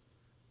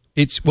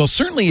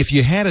 Certainly if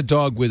you had a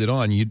dog with it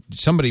on,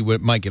 somebody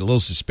might get a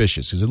little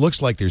suspicious because it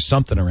looks like there's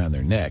something around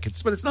their neck.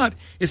 But it's not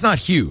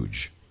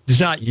huge. It's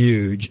not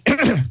huge.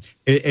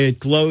 It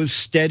glows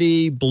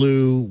steady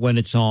blue when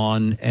it's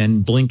on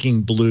and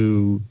blinking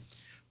blue.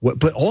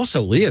 But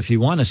also, Leah, if you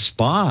want to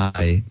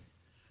spy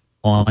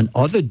on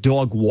other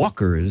dog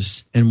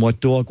walkers and what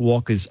dog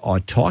walkers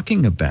are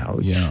talking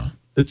about,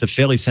 it's a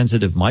fairly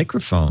sensitive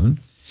microphone.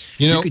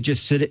 You could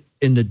just sit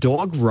in the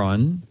dog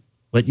run,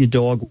 let your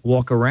dog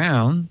walk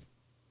around,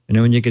 and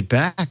then when you get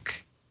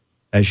back,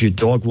 as your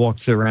dog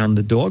walks around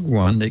the dog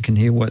run, they can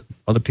hear what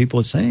other people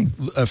are saying.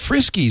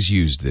 Friskies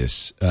used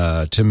this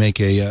to make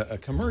a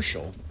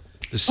commercial,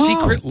 The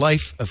Secret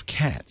Life of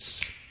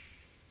Cats.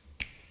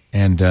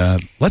 And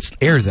let's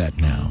air that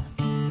now.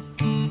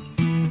 I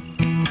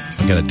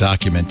got a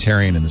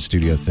documentarian in the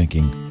studio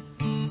thinking,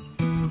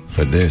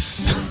 for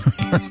this,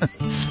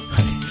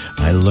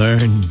 I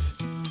learned.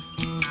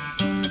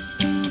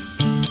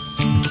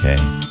 Okay,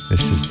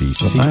 this is the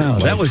secret. Wow,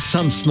 life. That was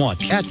some smart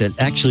cat that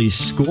actually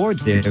scored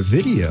their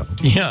video.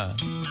 Yeah,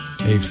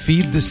 a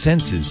Feed the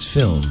Senses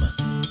film.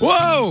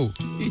 Whoa!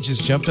 He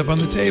just jumped up on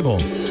the table.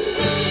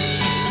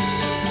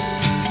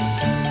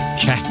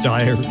 Cat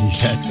Diaries.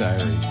 Cat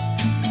Diaries.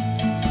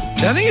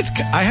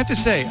 I have to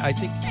say, I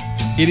think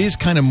it is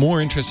kind of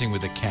more interesting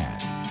with a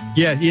cat.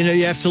 Yeah,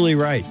 you're absolutely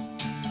right.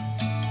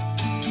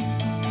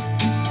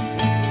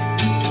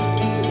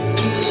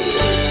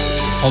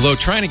 Although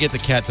trying to get the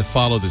cat to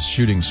follow the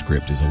shooting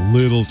script is a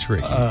little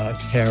tricky.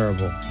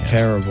 Terrible.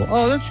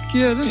 Oh, that's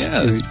cute.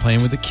 It's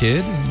playing with the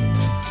kid. And,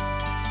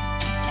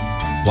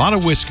 a lot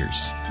of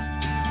whiskers.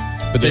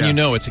 But then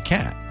it's a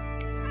cat.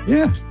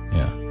 Yeah.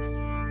 Yeah.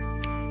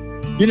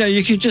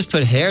 You could just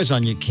put hairs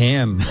on your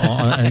cam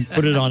and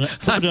put it on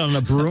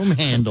a broom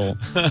handle,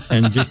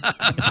 and just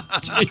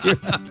you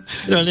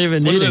don't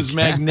even need one of those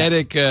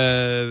magnetic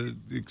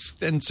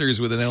extensors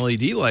with an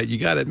LED light. You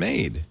got it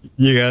made.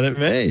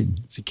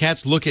 See,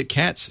 cats look at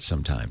cats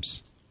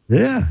sometimes.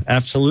 Yeah,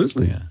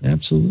 absolutely. Yeah.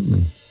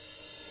 Absolutely.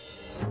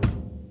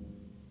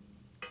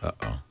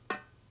 Uh-oh.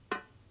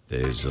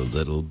 There's a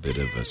little bit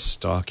of a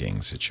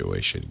stalking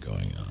situation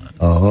going on.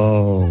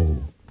 Oh.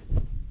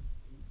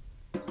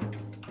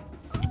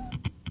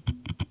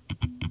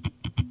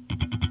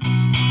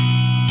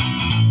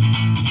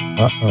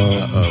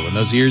 Uh-oh. When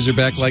those ears are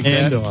back like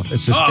that. Standoff.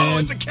 It's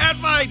a cat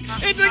fight.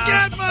 It's a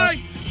cat fight.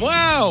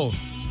 Wow.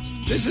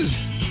 This is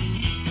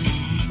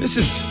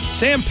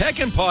Sam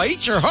Peckinpah.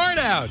 Eat your heart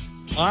out.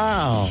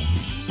 Wow.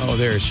 Oh,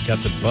 there. She got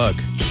the bug.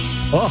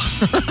 Oh.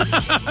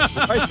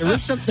 Right, there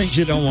is some things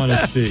you don't want to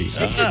see. She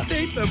just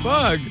ate the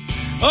bug.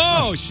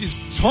 Oh, she's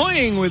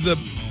toying with the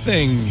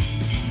thing.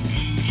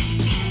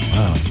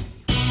 Wow.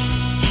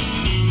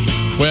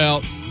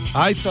 Well,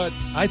 I thought,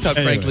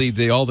 anyway.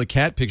 Frankly, all the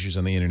cat pictures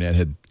on the internet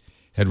had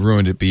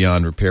ruined it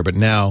beyond repair. But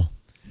now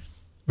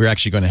we're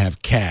actually going to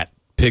have cat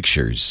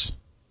pictures.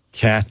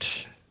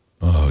 Cat.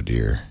 Oh,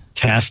 dear.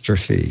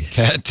 Catastrophe.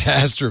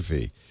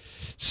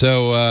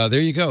 So there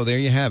you go. There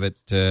you have it.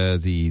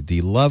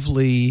 The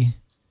lovely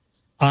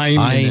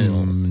Animal.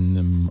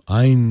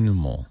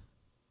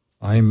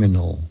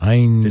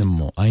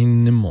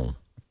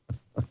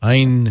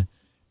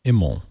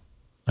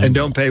 And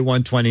don't pay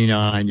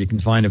 $129. You can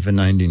find it for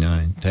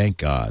 $99. Thank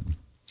God.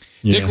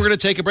 Yeah. Dick, we're going to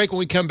take a break. When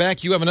we come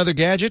back, you have another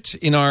gadget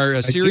in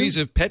our series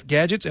of pet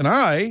gadgets, and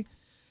I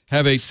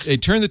have a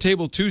Turn the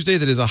Table Tuesday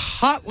that is a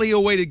hotly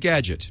awaited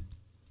gadget.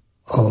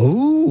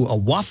 Oh, a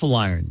waffle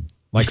iron.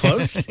 Am I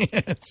close?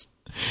 Yes.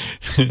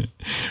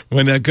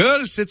 When a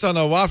girl sits on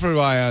a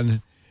waffle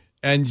iron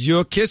and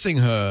you're kissing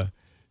her,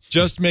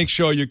 just make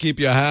sure you keep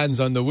your hands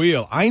on the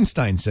wheel.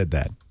 Einstein said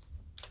that.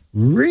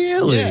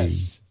 Really?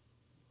 Yes.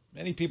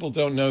 Many people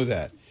don't know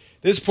that.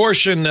 This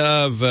portion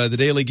of the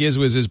Daily Giz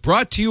Wiz is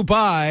brought to you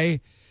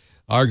by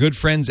our good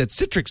friends at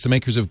Citrix, the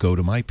makers of Go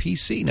to My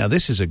PC. Now,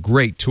 this is a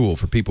great tool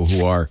for people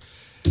who are,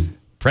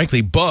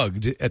 frankly,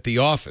 bugged at the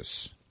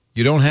office.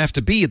 You don't have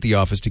to be at the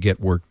office to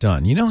get work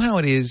done. You know how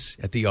it is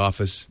at the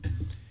office?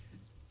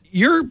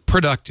 You're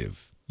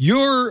productive.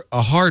 You're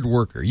a hard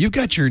worker. You've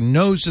got your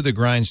nose to the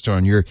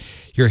grindstone. Your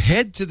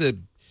head to the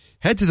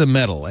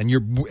metal, and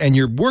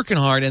you're working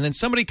hard. And then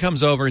somebody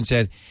comes over and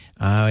said,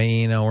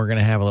 we're going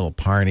to have a little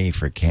party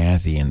for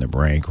Kathy in the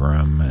break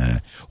room,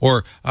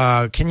 or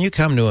can you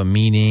come to a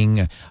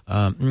meeting?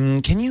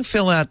 Can you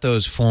fill out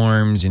those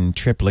forms in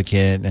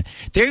triplicate?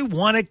 They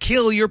want to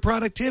kill your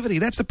productivity.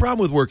 That's the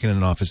problem with working in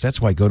an office.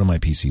 That's why Go to My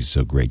PC is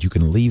so great. You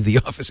can leave the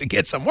office and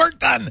get some work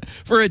done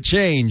for a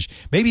change.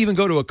 Maybe even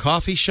go to a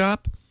coffee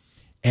shop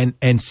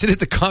and sit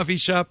at the coffee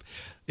shop.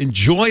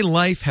 Enjoy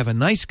life, have a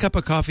nice cup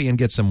of coffee, and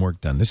get some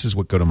work done. This is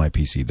what Go to My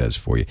PC does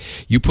for you.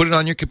 You put it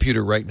on your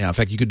computer right now. In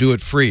fact, you could do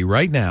it free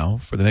right now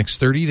for the next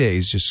 30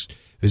 days. Just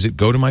visit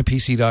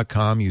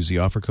gotomypc.com, use the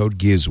offer code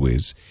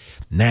GizWiz.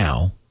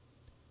 Now,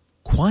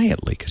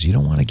 quietly, because you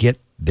don't want to get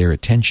their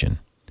attention,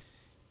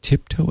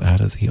 tiptoe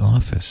out of the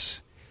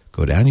office.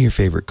 Go down to your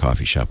favorite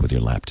coffee shop with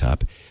your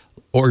laptop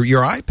or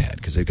your iPad,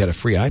 because they've got a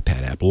free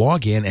iPad app.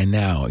 Log in, and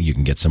now you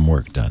can get some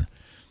work done.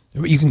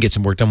 You can get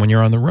some work done when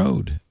you're on the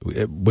road,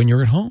 when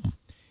you're at home.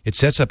 It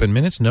sets up in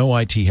minutes. No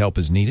IT help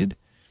is needed.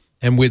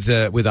 And with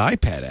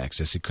iPad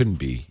access, it couldn't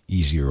be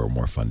easier or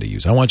more fun to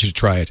use. I want you to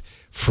try it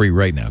free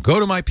right now. Go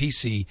to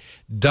mypc.com.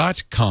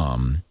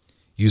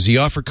 Use the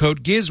offer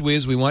code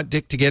GizWiz. We want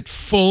Dick to get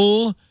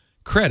full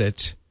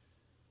credit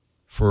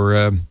for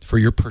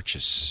your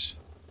purchase.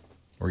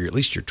 Or at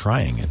least you're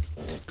trying it.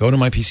 Go to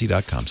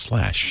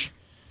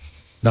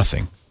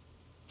mypc.com/nothing.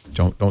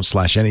 Don't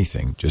slash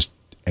anything. Just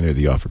enter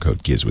the offer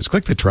code GizWiz.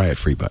 Click the Try It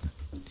Free button.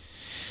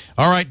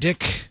 All right,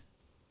 Dick.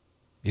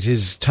 It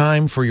is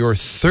time for your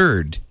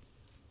third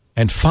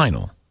and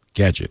final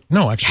gadget.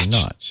 No, actually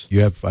not.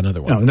 You have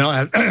another one. No.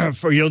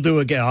 I'll do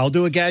a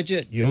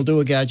gadget. You'll do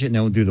a gadget, and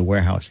then we'll do the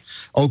warehouse.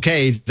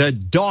 Okay, the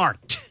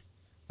Dart.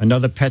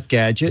 Another pet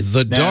gadget.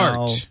 The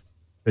Dart.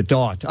 The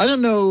Dart. I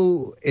don't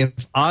know if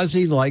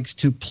Ozzy likes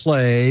to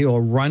play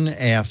or run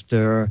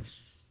after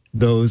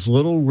those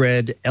little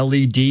red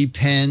LED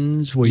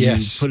pens where you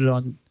put it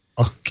on.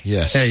 Okay.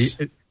 Yes.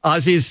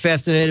 Ozzy is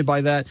fascinated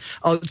by that.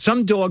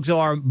 Some dogs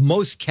are.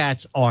 Most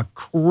cats are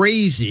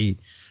crazy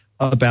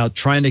about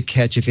trying to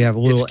catch if you have a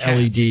little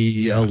LED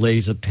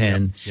laser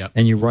pen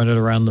and you run it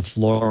around the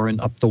floor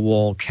and up the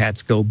wall.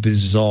 Cats go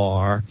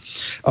bizarre.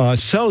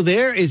 So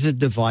there is a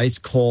device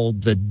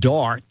called the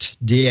Dart,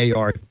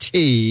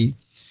 D-A-R-T,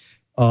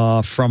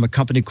 from a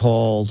company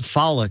called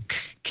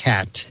Frolict,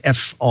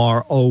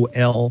 F-R-O-L-I-C-T.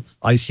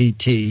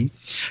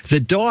 The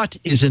Dart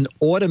is an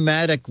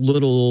automatic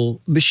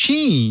little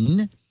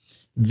machine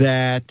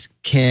that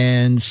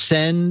can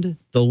send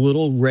the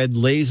little red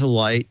laser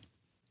light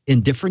in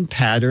different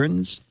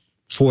patterns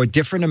for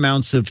different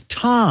amounts of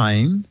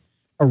time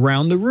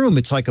around the room.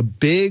 It's like a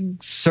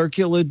big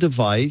circular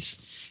device,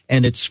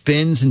 and it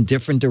spins in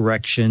different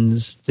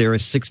directions. There are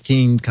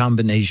 16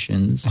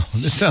 combinations. Oh,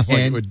 this sounds like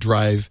it would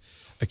drive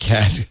a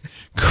cat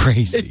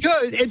crazy. It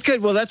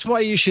could. Well, that's why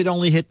you should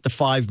only hit the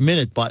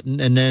 5-minute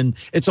button, and then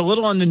it's a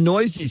little on the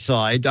noisy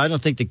side. I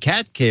don't think the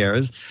cat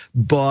cares,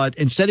 but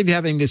instead of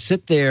having to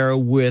sit there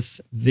with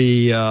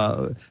the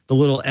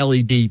little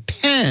LED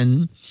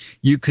pen,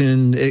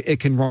 it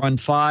can run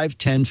 5,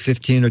 10,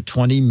 15, or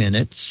 20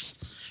 minutes.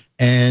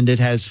 And it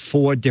has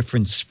 4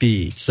 different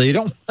speeds. So you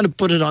don't want to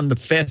put it on the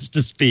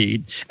fastest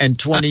speed and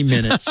 20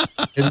 minutes.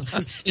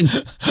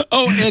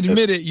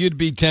 Admit it. You'd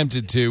be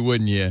tempted to,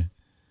 wouldn't you?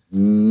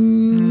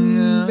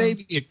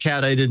 Maybe a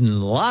cat I didn't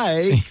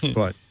like,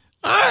 but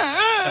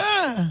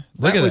that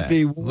would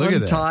be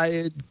one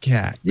tired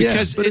cat.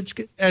 Because it's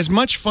as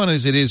much fun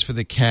as it is for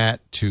the cat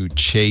to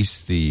chase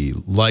the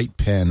light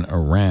pen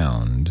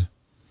around,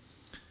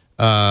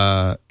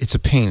 it's a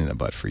pain in the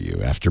butt for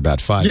you after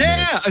about 5 minutes.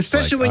 Yeah,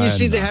 especially when you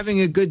see they're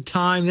having a good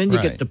time, then you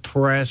get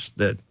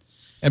depressed.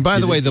 And by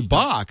the way, the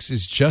box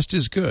is just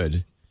as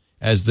good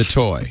as the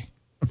toy.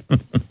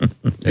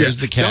 There's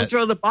the cat. Don't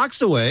throw the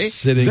box away.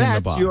 Sitting in the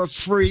box. That's your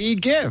free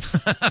gift.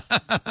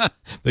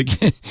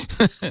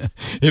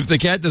 If the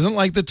cat doesn't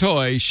like the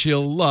toy,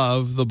 she'll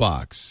love the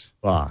box.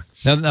 Now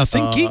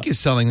Think Geek is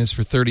selling this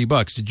for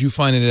 $30. Did you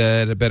find it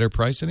at a better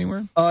price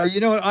anywhere? You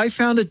know what? I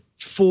found it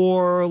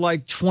for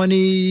like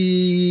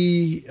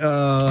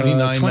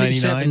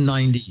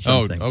 $27.90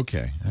 something. Oh,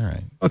 okay. All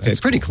right. Okay, that's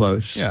pretty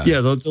close. Yeah.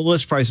 The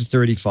list price is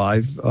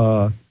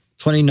 $35.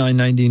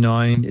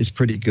 $29.99 is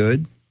pretty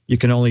good. You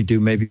can only do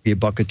maybe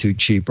 $1 or $2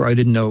 cheaper. I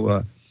didn't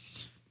know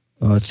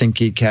Think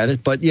Geek had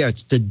it. But yeah,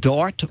 it's the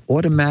Dart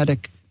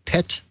Automatic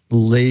Pet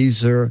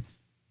Laser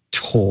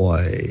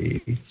Toy.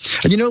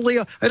 And you know,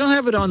 Leo, I don't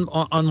have it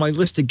on my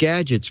list of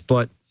gadgets,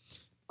 but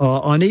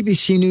on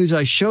ABC News,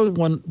 I showed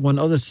one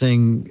other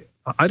thing.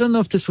 I don't know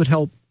if this would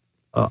help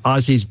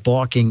Ozzy's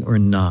barking or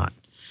not.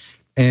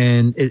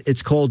 And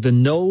it's called the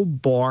No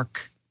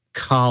Bark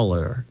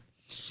collar.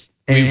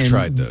 We've And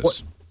tried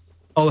those.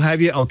 Oh,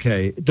 have you?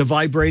 Okay. The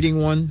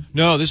vibrating one?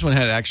 No, this one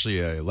had actually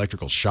an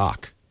electrical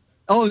shock.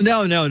 Oh,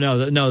 no.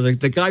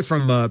 The guy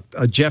from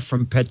Jeff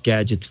from Pet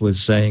Gadgets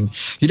was saying,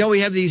 we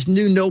have these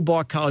new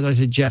no-bar collars. I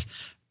said, Jeff,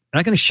 I'm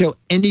not going to show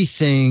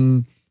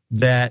anything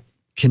that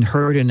can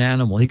hurt an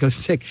animal. He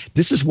goes, Dick,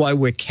 this is why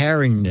we're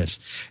carrying this.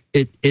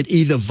 It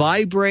either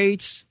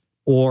vibrates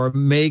or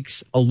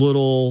makes a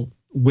little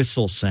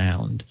whistle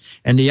sound.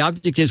 And the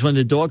object is when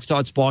the dog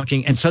starts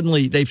barking and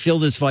suddenly they feel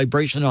this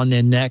vibration on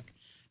their neck,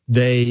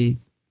 they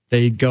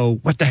go,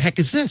 what the heck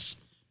is this?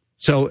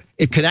 So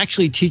it could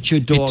actually teach your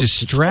dog. It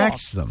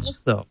distracts them.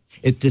 Also,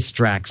 it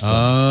distracts them.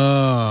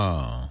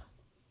 Oh.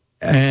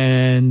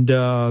 And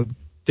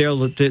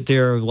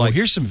they're like.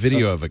 Here's some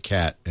video of a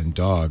cat and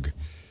dog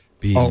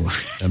being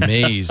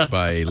amazed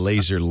by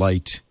laser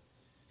light.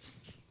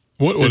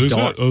 What is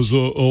that?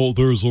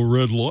 There's a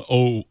red light.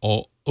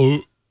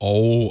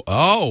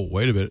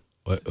 Wait a minute.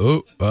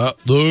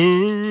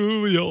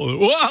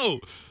 Whoa!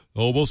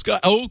 Almost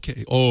got.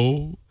 Okay.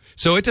 Oh.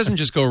 So it doesn't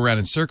just go around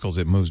in circles;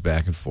 it moves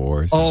back and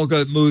forth. Oh,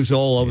 it moves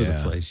all over the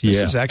place.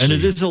 This is actually,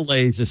 and it is a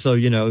laser, so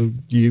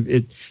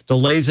the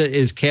laser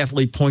is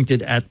carefully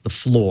pointed at the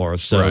floor,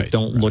 so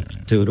don't look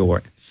to it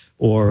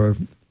or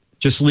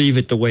just leave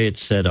it the way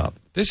it's set up.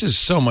 This is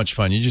so much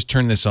fun. You just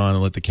turn this on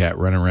and let the cat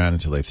run around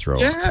until they throw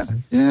up. Yeah.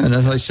 And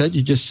as I said,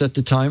 you just set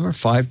the timer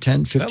 5,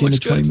 10, 15 to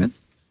 20 minutes.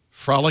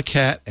 Frolic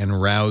Cat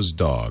and Rouse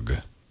Dog.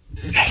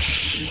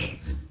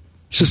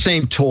 It's the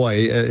same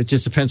toy. It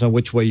just depends on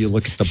which way you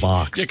look at the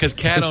box. Yeah, because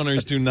cat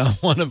owners do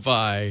not want to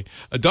buy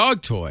a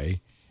dog toy,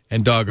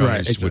 and dog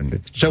owners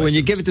wouldn't. So when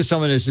you give it to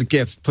someone as a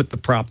gift, put the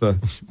proper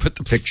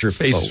picture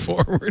face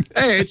forward.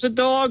 Hey, it's a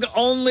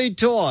dog-only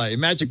toy.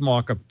 Magic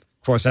marker, of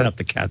course, out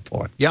the cat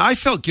part. Yeah, I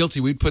felt guilty.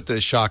 We'd put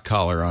the shock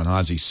collar on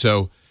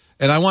Ozzy,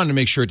 and I wanted to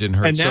make sure it didn't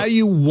hurt. And now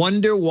you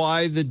wonder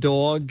why the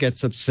dog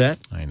gets upset?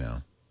 I know.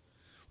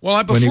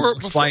 Well, when he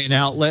walks by an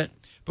outlet?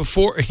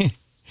 Before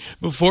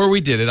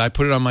we did it, I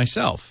put it on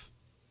myself.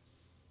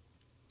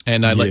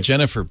 And I let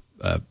Jennifer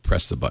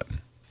press the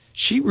button.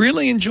 She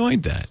really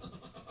enjoyed that.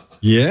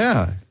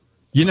 Yeah.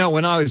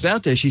 When I was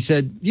out there, she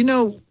said,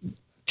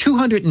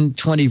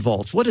 220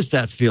 volts, what does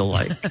that feel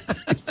like?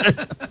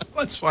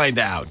 Let's find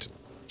out.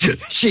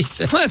 She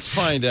said. Let's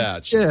find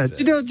out. Yeah.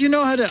 Do you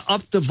know how to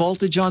up the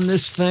voltage on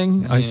this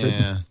thing? I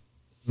said,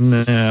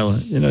 no.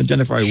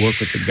 Jennifer, I work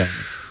with the guy.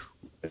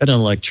 An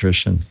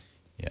electrician.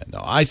 Yeah,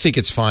 no, I think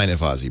it's fine if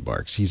Ozzy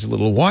barks. He's a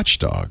little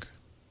watchdog.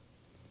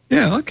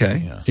 Yeah,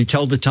 okay. Yeah. He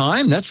tell the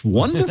time? That's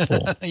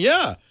wonderful.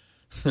 Yeah.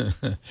 All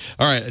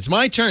right, it's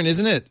my turn,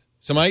 isn't it?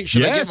 So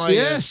should I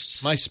get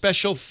my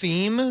special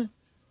theme?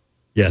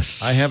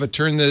 Yes. I have a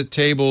turn the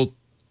table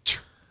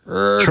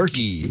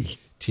turkey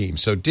team.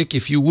 So, Dick,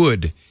 if you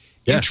would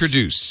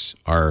introduce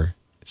our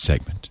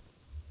segment.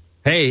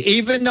 Hey,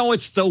 even though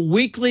it's the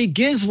weekly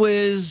Giz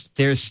Wiz,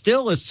 there's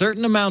still a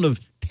certain amount of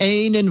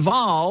pain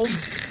involved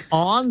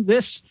on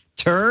this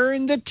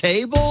Turn the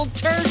Table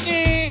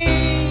Turkey.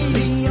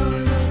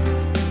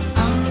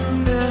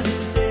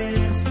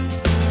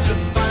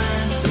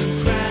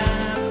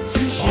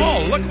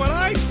 Oh, look what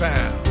I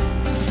found.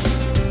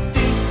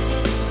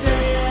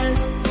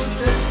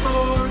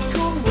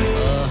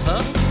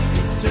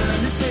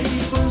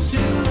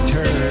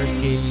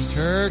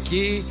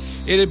 Turkey.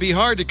 It'd be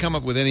hard to come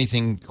up with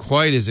anything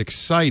quite as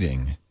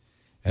exciting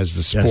as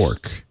the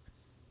spork. Yes.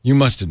 You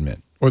must admit.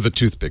 Or the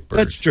toothpick bird.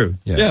 That's true.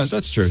 Yes. Yeah,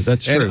 that's true.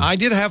 That's true. And I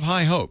did have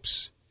high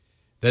hopes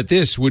that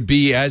this would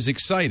be as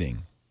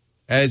exciting,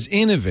 as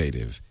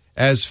innovative,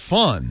 as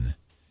fun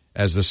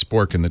as the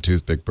spork and the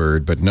toothpick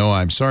bird. But no,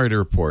 I'm sorry to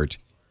report,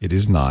 it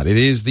is not. It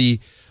is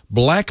the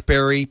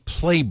BlackBerry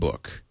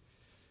Playbook.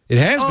 It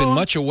has been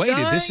much awaited.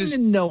 I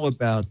didn't know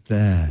about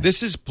that.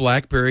 This is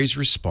BlackBerry's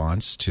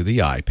response to the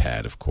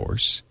iPad, of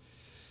course.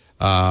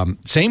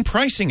 Same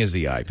pricing as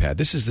the iPad.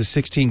 This is the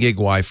 16-gig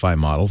Wi-Fi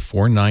model,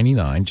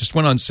 $499. Just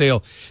went on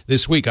sale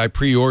this week. I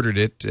pre-ordered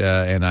it,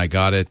 and I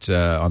got it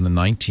on the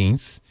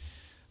 19th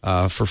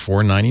for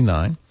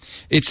 $499.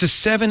 It's a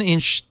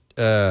 7-inch,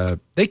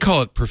 they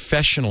call it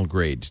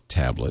professional-grade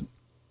tablet.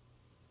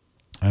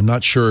 I'm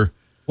not sure.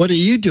 What are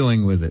you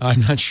doing with it?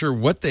 I'm not sure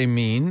what they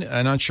mean.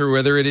 I'm not sure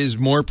whether it is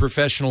more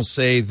professional,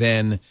 say,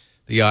 than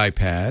the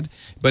iPad,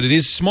 but it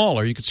is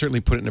smaller. You could certainly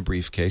put it in a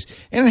briefcase.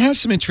 And it has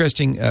some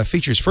interesting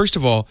features. First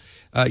of all,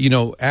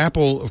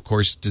 Apple, of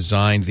course,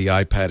 designed the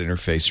iPad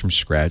interface from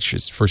scratch.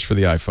 It's first for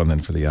the iPhone,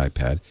 then for the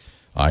iPad,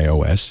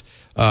 iOS.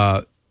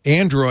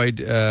 Android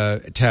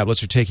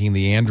tablets are taking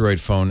the Android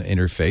phone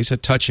interface, a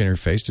touch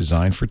interface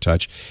designed for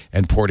touch,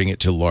 and porting it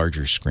to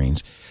larger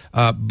screens.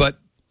 But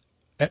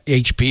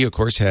HP, of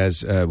course,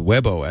 has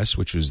WebOS,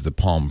 which was the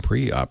Palm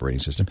Pre operating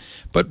system.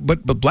 But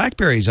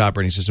BlackBerry's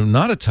operating system,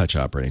 not a touch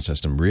operating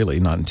system, really,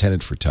 not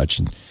intended for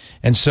touch,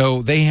 and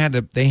so they had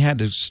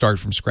to start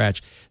from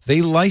scratch.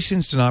 They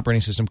licensed an operating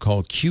system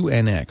called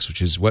QNX,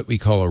 which is what we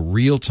call a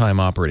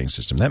real-time operating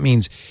system. That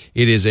means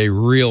it is a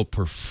real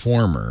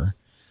performer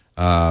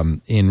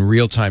in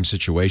real-time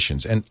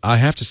situations. And I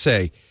have to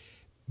say,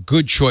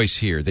 good choice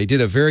here. They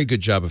did a very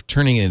good job of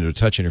turning it into a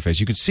touch interface.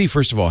 You can see,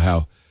 first of all,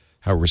 how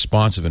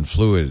responsive and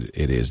fluid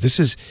it is. This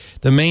is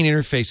the main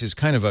interface is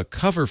kind of a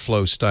cover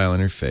flow style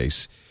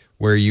interface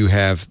where you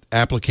have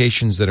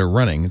applications that are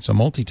running. It's a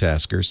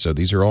multitasker, so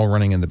these are all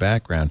running in the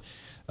background,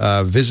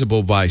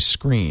 visible by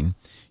screen.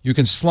 You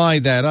can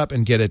slide that up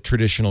and get a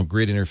traditional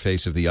grid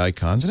interface of the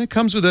icons, and it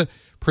comes with a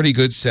pretty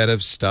good set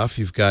of stuff.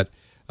 You've got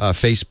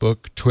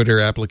Facebook, Twitter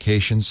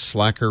applications,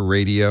 Slacker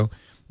radio.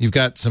 You've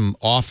got some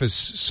Office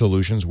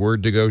solutions,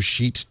 Word to go,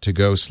 Sheet to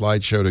go,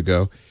 Slideshow to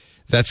go.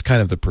 That's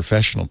kind of the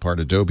professional part,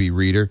 Adobe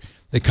Reader.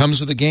 It comes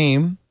with a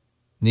game,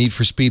 Need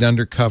for Speed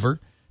Undercover,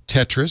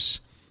 Tetris,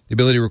 the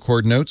ability to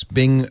record notes,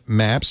 Bing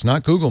Maps,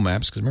 not Google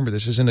Maps, because remember,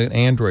 this isn't an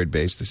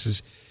Android-based. This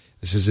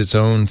is its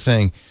own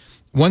thing.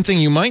 One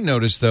thing you might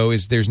notice, though,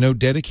 is there's no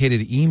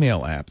dedicated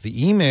email app.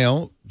 The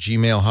email,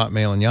 Gmail,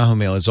 Hotmail, and Yahoo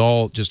Mail, is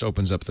all just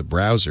opens up the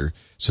browser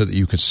so that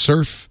you can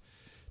surf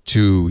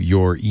to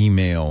your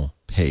email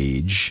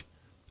page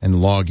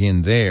and log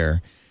in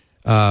there.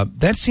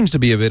 That seems to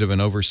be a bit of an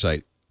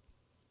oversight.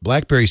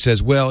 BlackBerry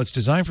says, well, it's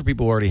designed for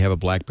people who already have a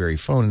BlackBerry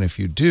phone, and if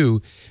you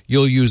do,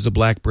 you'll use the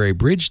BlackBerry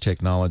Bridge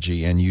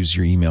technology and use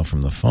your email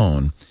from the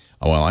phone.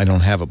 Oh, well, I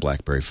don't have a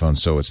BlackBerry phone,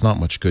 so it's not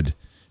much good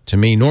to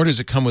me, nor does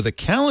it come with a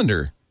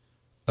calendar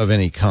of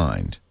any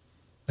kind.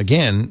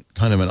 Again,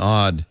 kind of an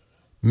odd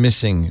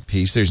missing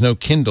piece. There's no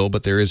Kindle,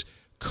 but there is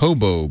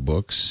Kobo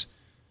books.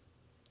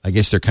 I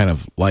guess they're kind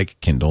of like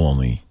Kindle,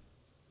 only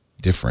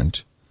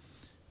different.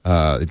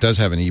 It does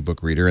have an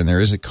ebook reader, and there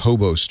is a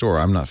Kobo store.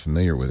 I'm not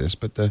familiar with this,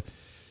 but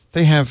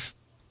they have,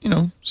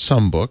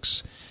 some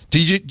books.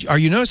 Are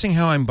you noticing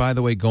how I'm, by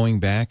the way, going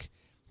back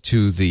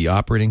to the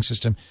operating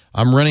system?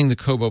 I'm running the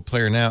Kobo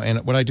player now,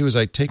 and what I do is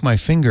I take my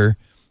finger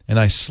and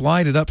I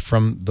slide it up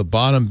from the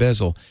bottom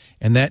bezel,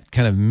 and that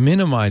kind of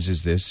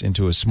minimizes this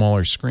into a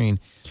smaller screen.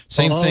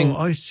 Same thing.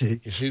 I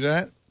see. You see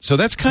that? So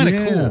that's kind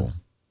of cool.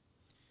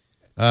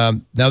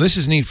 Now, this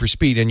is Need for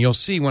Speed, and you'll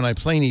see when I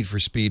play Need for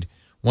Speed,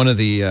 one of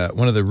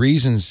the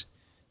reasons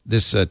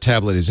this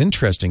tablet is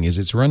interesting is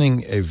it's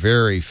running a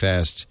very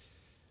fast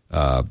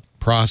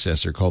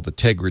processor called the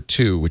Tegra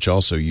 2, which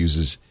also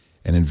uses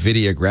an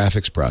NVIDIA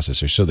graphics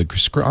processor. So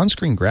the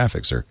on-screen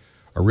graphics are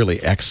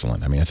really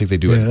excellent. I mean, I think they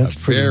do a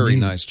very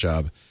nice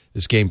job.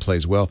 This game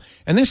plays well.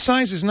 And this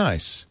size is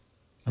nice.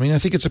 I mean, I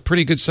think it's a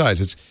pretty good size.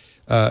 It's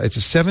a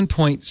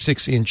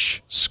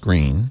 7.6-inch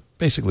screen,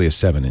 basically a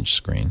 7-inch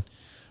screen.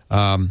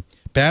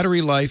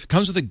 Battery life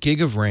comes with a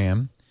gig of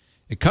RAM.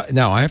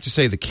 Now, I have to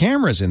say the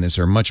cameras in this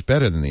are much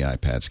better than the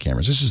iPad's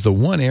cameras. This is the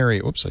one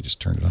area. Oops, I just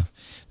turned it off.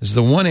 This is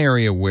the one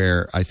area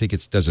where I think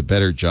it does a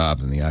better job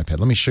than the iPad.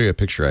 Let me show you a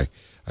picture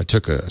I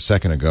took a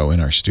second ago in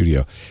our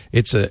studio.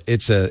 It's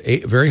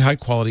a very high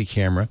quality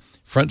camera,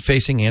 front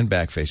facing and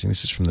back facing.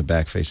 This is from the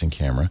back facing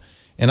camera,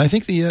 and I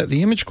think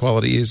the image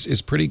quality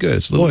is pretty good.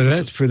 It's a little,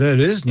 that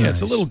is nice. Yeah,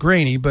 it's a little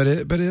grainy, but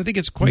I think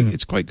it's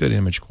quite good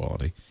image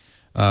quality.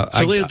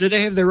 So do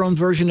they have their own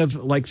version of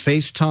like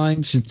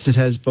FaceTime since it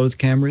has both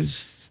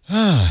cameras?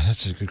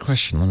 That's a good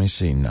question. Let me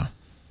see. No.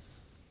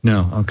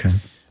 Okay.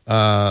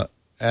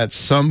 At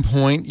some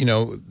point,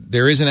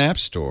 there is an app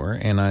store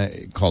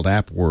called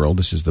App World.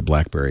 This is the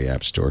BlackBerry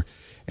App Store,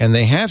 and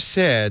they have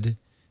said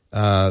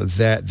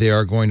that they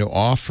are going to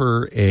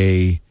offer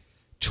a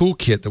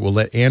toolkit that will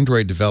let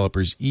Android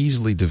developers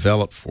easily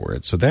develop for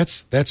it. So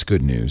that's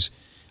good news.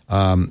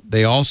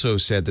 They also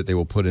said that they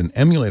will put an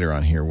emulator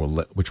on here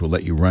which will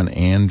let you run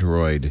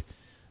Android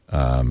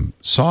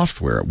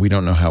software. We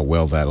don't know how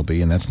well that'll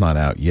be, and that's not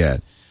out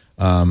yet.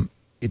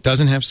 It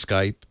doesn't have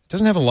Skype. It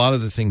doesn't have a lot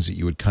of the things that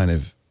you would kind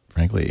of,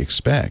 frankly,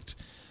 expect.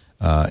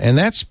 And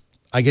that's,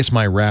 I guess,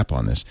 my wrap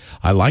on this.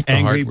 I like the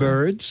Angry hardware.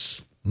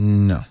 Birds?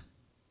 No.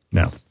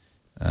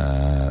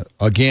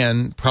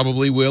 Again,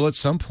 probably will at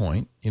some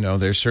point.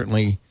 They're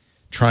certainly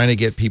trying to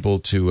get people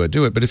to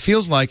do it. But it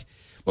feels like,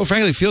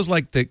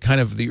 the kind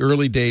of the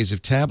early days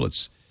of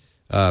tablets,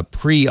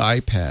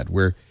 pre-iPad,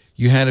 where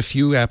you had a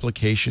few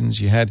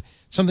applications, you had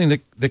something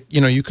that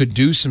you could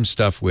do some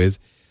stuff with,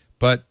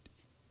 but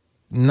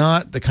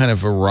not the kind of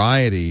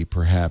variety,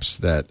 perhaps,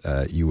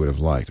 that you would have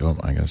liked. Oh,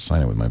 I got to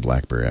sign in with my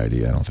BlackBerry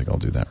ID. I don't think I'll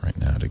do that right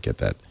now to get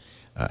that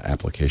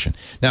application.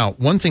 Now,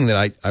 one thing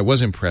that I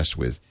was impressed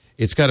with,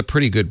 it's got a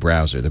pretty good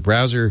browser. The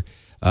browser,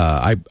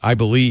 I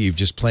believe,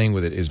 just playing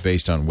with it, is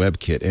based on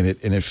WebKit,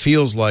 and it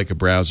feels like a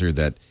browser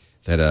that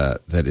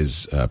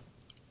is a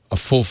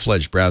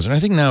full-fledged browser. And I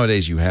think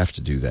nowadays you have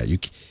to do that.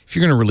 If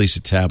you're going to release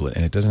a tablet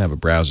and it doesn't have a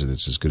browser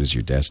that's as good as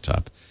your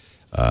desktop,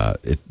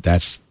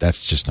 that's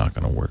just not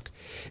going to work.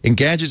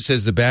 Engadget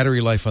says the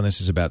battery life on this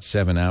is about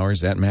 7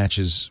 hours. That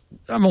matches.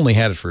 I've only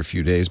had it for a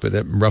few days, but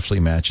that roughly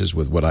matches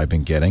with what I've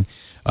been getting.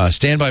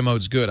 Standby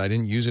mode's good. I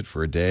didn't use it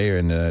for a day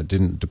and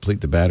didn't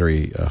deplete the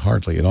battery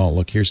hardly at all.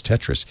 Look, here's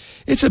Tetris.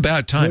 It's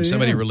about time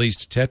somebody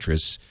released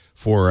Tetris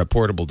for a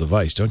portable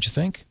device, don't you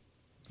think?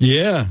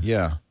 Yeah.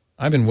 Yeah.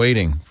 I've been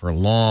waiting for a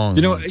long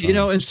time.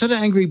 Instead of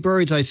Angry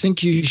Birds, I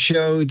think you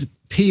showed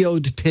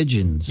PO'd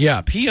Pigeons.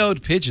 Yeah,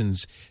 PO'd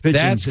Pigeons.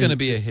 That's going to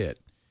be a hit.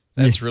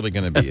 That's really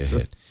going to be a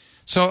hit.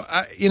 So,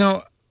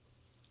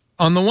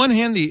 On the one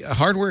hand, the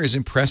hardware is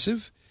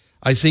impressive.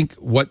 I think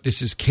what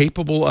this is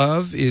capable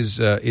of is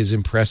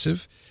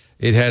impressive.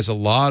 It has a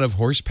lot of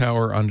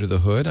horsepower under the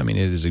hood. I mean,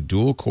 it is a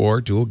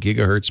dual-core, dual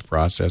gigahertz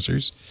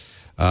processors.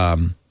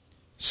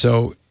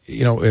 So,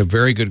 a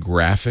very good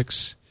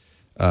graphics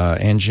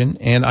engine.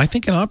 And I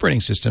think an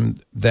operating system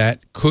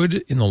that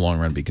could, in the long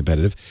run, be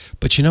competitive.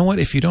 But you know what?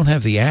 If you don't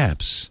have the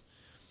apps,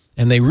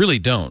 and they really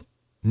don't,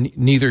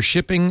 neither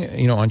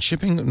shipping, on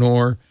shipping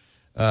nor,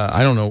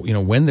 I don't know,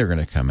 when they're going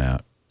to come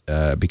out.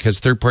 Because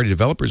third-party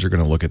developers are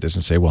going to look at this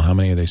and say, well, how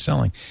many are they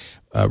selling?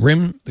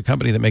 RIM, the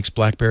company that makes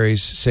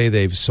BlackBerries, say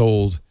they've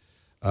sold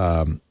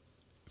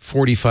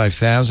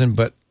 45,000,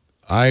 but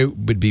I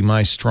would be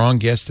my strong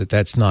guess that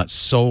that's not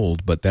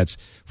sold, but that's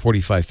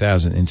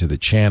 45,000 into the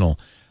channel.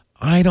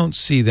 I don't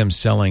see them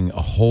selling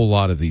a whole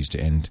lot of these to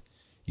end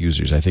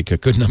users. I think a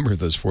good number of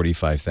those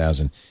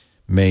 45,000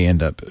 may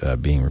end up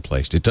being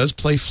replaced. It does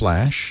play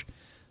Flash,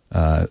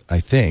 I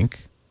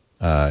think.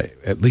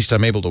 At least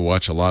I'm able to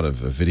watch a lot of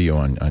video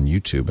on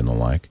YouTube and the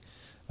like.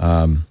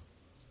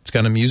 It's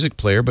got a music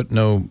player, but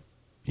no,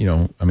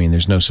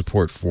 there's no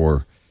support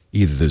for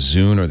either the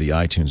Zune or the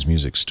iTunes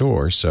Music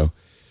Store. So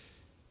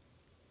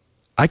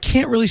I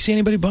can't really see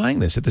anybody buying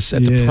this at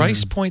the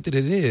price point that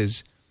it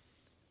is.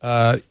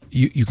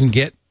 You can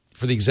get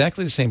for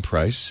exactly the same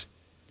price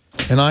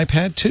an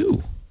iPad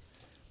 2,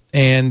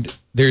 and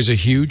there's a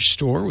huge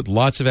store with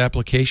lots of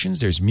applications.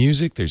 There's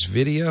music, there's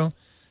video.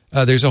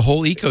 There's a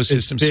whole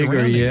ecosystem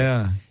surrounding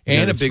it.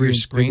 And a bigger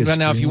screen. But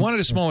now, if you wanted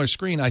a smaller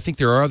screen, I think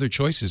there are other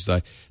choices.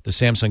 The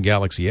Samsung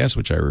Galaxy S,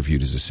 which I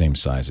reviewed, is the same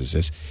size as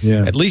this.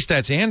 Yeah. At least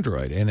that's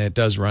Android, and it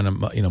does run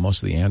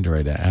most of the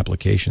Android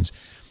applications.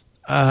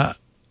 I'm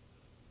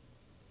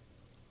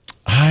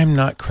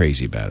not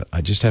crazy about it. I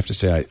just have to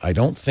say I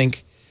don't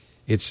think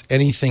it's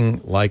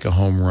anything like a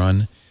home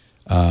run.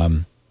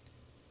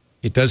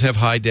 It does have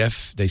high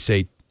def. They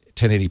say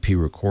 1080p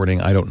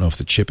recording. I don't know if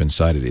the chip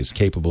inside it is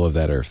capable of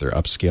that or if they're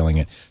upscaling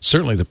it.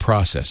 Certainly the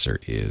processor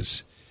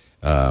is.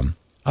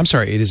 I'm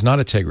sorry, it is not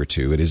a Tegra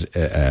 2. It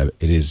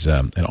is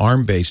an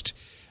ARM-based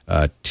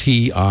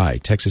TI,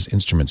 Texas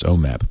Instruments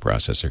OMAP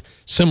processor,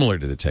 similar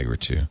to the Tegra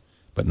 2,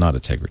 but not a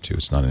Tegra 2.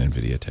 It's not an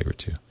NVIDIA Tegra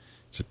 2.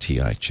 It's a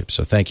TI chip.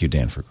 So thank you,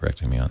 Dan, for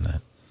correcting me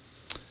on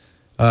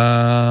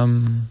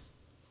that.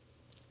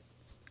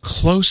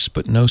 Close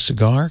but no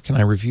cigar. Can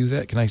I review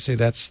that? Can I say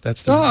that's the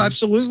review?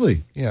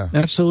 Absolutely. Yeah.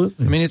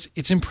 Absolutely. I mean,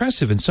 it's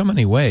impressive in so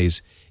many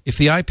ways. If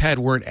the iPad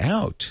weren't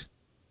out,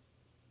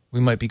 we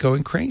might be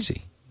going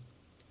crazy.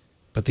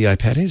 But the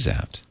iPad is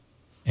out.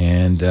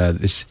 And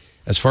this,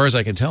 as far as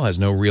I can tell, has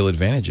no real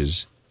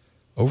advantages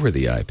over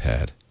the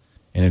iPad.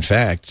 And in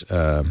fact,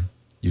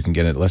 you can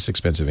get a less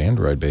expensive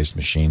Android-based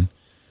machine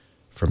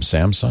from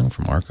Samsung,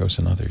 from Arcos,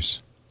 and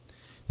others.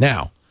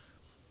 Now,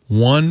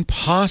 one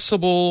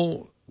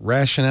possible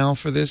rationale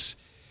for this,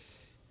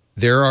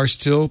 there are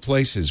still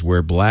places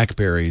where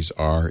BlackBerries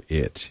are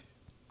it.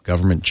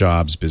 Government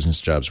jobs,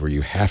 business jobs, where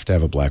you have to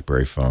have a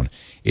BlackBerry phone.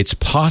 It's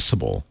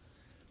possible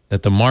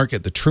that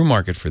the true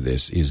market for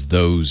this is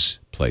those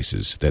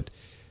places, that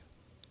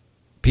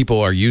people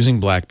are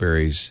using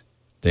BlackBerries.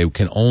 They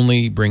can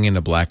only bring in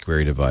a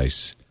BlackBerry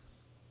device.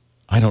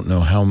 I don't know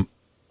how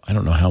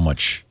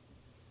much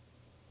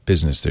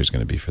business there's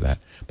going to be for that.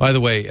 By the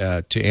way,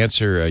 to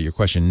answer your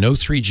question, no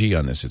 3G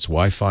on this. It's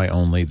Wi-Fi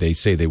only. They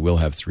say they will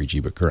have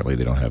 3G, but currently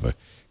they don't have a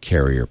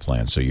carrier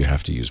plan, so you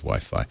have to use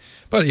Wi-Fi.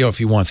 But if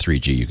you want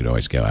 3G, you could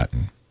always go out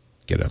and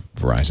get a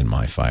Verizon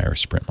MiFi or a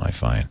Sprint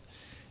MiFi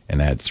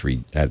and add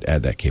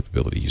that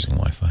capability using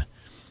Wi-Fi.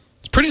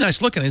 It's pretty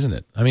nice looking, isn't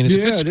it? I mean, it's a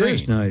good screen. It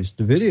is nice.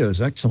 The video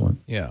is excellent.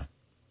 Yeah.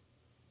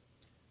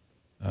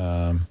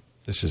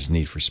 This is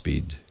Need for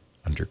Speed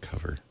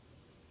Undercover.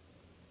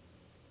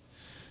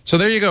 So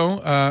there you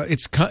go.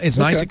 It's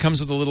nice. It comes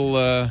with a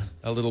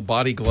little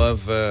body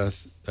glove, a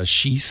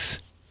sheath.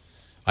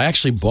 I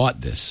actually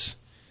bought this,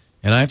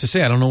 and I have to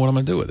say I don't know what I'm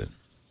going to do with it.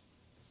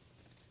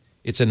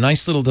 It's a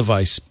nice little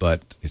device,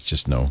 but it's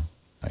just no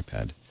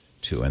iPad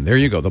 2. And there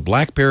you go, the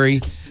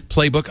BlackBerry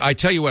Playbook. I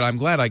tell you what, I'm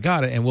glad I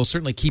got it, and we'll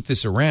certainly keep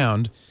this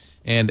around.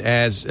 And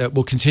as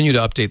we'll continue to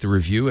update the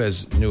review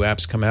as new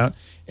apps come out,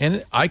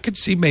 and I could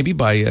see maybe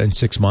in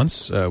 6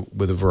 months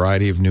with a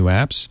variety of new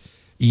apps,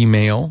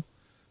 email.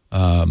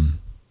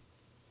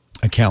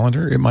 A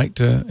calendar, it might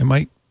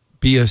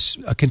be a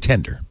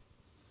contender,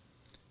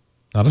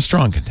 not a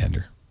strong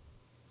contender.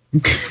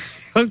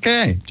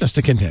 Okay, just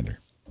a contender.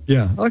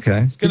 Yeah.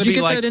 Okay. Did you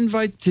get that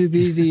invite to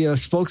be the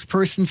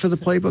spokesperson for the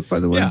Playbook? By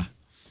the way, yeah.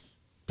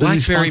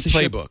 BlackBerry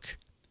Playbook.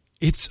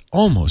 It's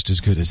almost as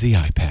good as the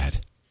iPad.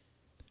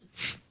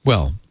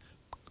 Well,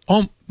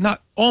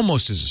 not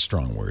almost is a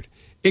strong word.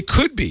 It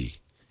could be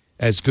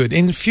as good.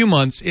 In a few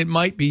months, it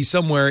might be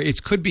somewhere.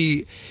 It could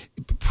be,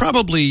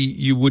 probably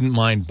you wouldn't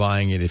mind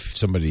buying it if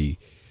somebody...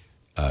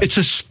 it's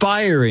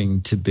aspiring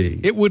to be.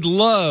 It would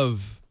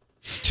love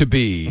to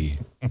be.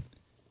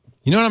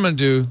 You know what I'm going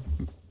to do?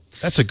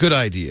 That's a good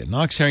idea.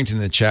 Knox Harrington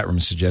in the chat room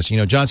suggests,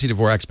 John C.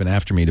 Dvorak's been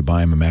after me to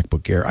buy him a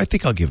MacBook Air. I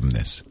think I'll give him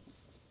this.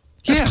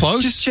 That's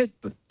close.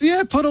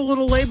 Put a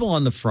little label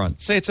on the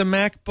front. Say it's a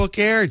MacBook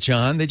Air,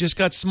 John. They just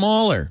got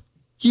smaller.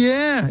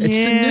 Yeah, it's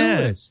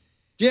the newest.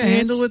 Yeah,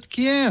 handle it.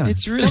 Yeah.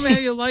 It's really, tell me how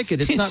you like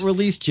it. It's not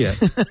released yet.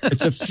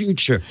 It's a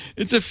future.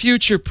 It's a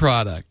future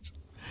product.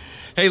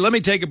 Hey, let me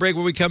take a break.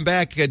 When we come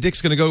back,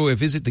 Dick's going to go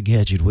visit the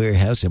Gadget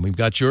Warehouse, and we've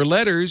got your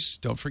letters.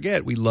 Don't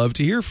forget, we love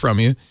to hear from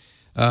you.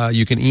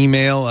 You can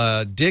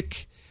email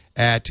Dick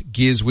at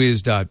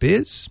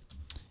gizwiz.biz.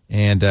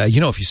 And,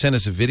 if you send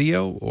us a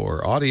video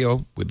or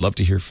audio, we'd love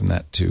to hear from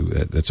that, too.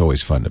 That's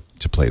always fun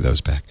to play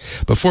those back.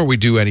 Before we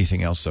do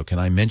anything else, though, can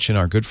I mention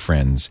our good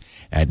friends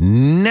at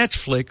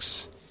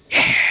Netflix?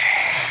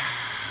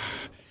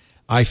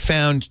 I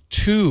found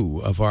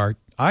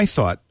I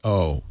thought,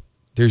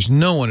 there's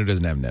no one who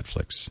doesn't have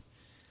Netflix.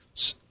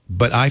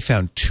 But I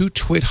found 2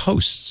 Twit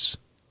hosts,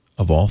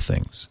 of all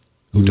things,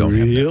 who don't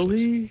have Netflix.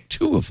 Really?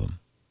 2 of them.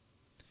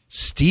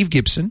 Steve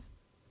Gibson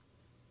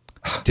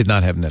did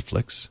not have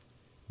Netflix.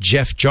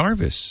 Jeff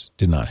Jarvis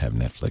did not have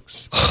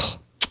Netflix.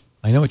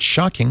 I know it's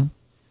shocking.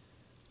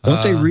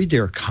 Don't they read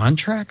their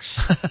contracts?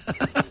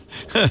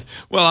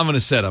 Well, I'm going to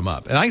set them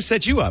up. And I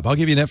set you up. I'll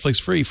give you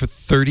Netflix free for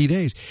 30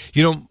 days.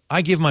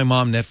 I give my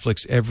mom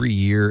Netflix every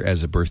year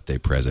as a birthday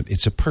present.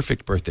 It's a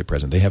perfect birthday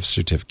present. They have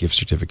gift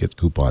certificate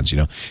coupons.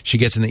 She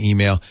gets in the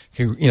email,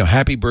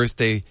 happy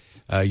birthday.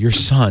 Your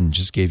son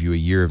just gave you a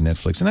year of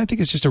Netflix. And I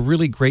think it's just a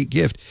really great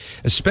gift,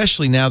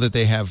 especially now that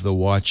they have the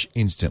watch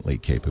instantly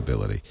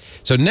capability.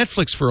 So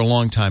Netflix for a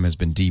long time has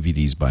been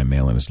DVDs by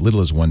mail in as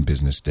little as 1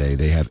 business day.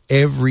 They have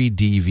every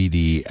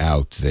DVD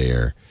out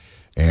there.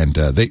 And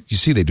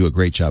they do a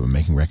great job of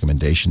making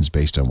recommendations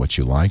based on what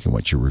you like and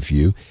what you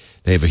review.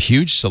 They have a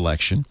huge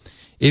selection.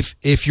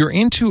 If you're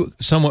into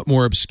somewhat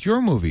more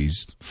obscure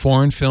movies,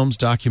 foreign films,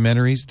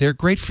 documentaries, they're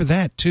great for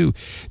that, too.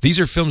 These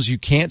are films you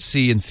can't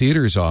see in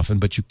theaters often,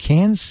 but you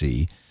can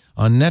see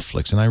on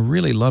Netflix, and I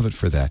really love it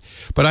for that.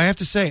 But I have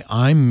to say,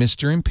 I'm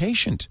Mr.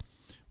 Impatient.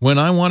 When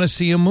I want to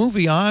see a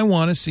movie, I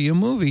want to see a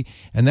movie,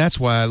 and that's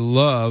why I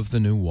love the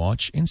new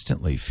Watch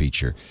Instantly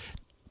feature.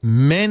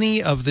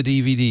 Many of the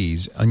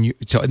DVDs,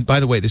 and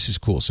by the way, this is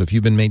cool. So if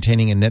you've been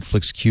maintaining a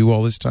Netflix queue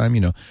all this time,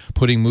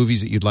 putting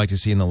movies that you'd like to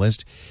see in the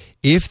list,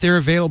 if they're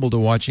available to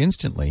watch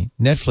instantly,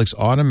 Netflix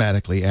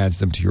automatically adds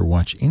them to your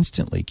Watch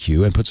Instantly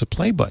queue and puts a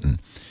play button.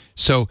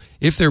 So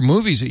if they're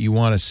movies that you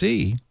want to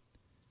see,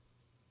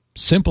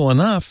 simple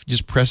enough,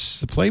 just press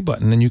the play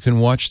button and you can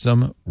watch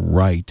them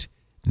right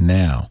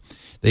now.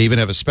 They even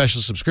have a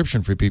special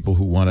subscription for people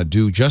who want to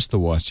do just the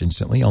Watch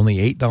Instantly, only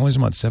 $8 a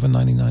month,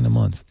 $7.99 a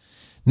month.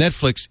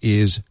 Netflix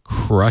is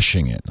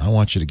crushing it. I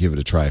want you to give it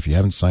a try. If you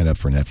haven't signed up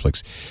for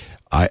Netflix,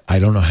 I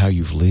don't know how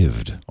you've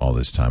lived all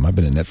this time. I've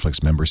been a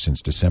Netflix member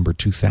since December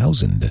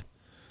 2000.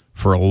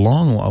 For a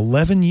long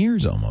 11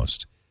 years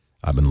almost.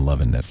 I've been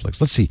loving Netflix.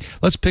 Let's see.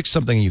 Let's pick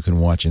something you can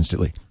watch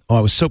instantly. Oh,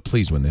 I was so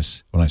pleased when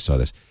I saw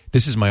this.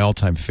 This is my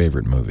all-time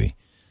favorite movie.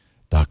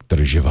 Dr.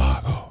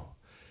 Zhivago.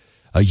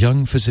 A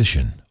young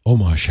physician,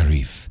 Omar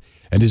Sharif,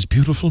 and his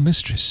beautiful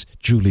mistress,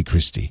 Julie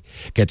Christie,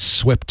 gets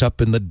swept up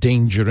in the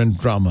danger and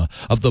drama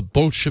of the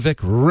Bolshevik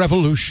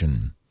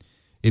Revolution.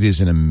 It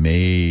is an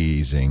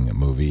amazing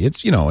movie.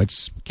 It's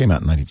came out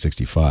in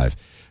 1965,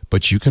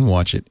 but you can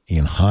watch it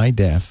in high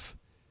def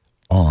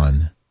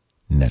on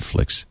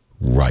Netflix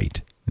right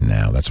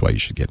now. That's why you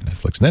should get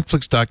Netflix.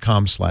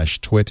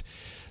 Netflix.com/twit.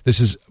 This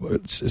is,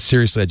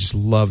 seriously, I just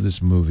love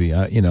this movie.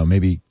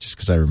 Maybe just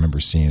because I remember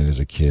seeing it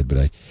as a kid,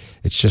 but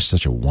it's just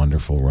such a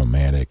wonderful,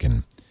 romantic,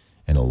 and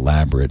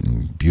elaborate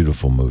and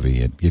beautiful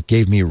movie. It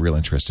gave me a real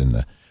interest in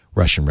the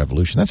Russian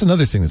Revolution. That's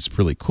another thing that's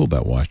really cool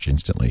about Watch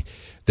Instantly.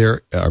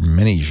 There are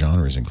many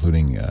genres,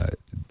 including,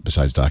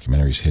 besides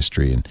documentaries,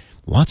 history, and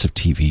lots of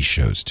TV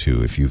shows,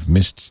 too. If you've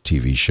missed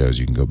TV shows,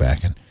 you can go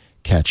back and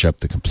catch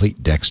up. The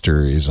Complete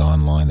Dexter is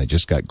online. They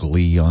just got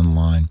Glee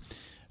online.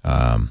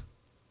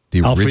 The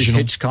Alfred original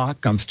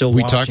Hitchcock, I'm still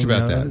watching. We talked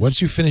about that. Once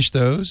you finish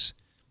those...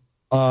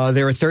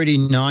 there are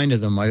 39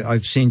 of them.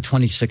 I've seen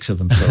 26 of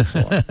them so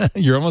far.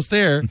 You're almost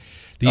there.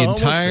 The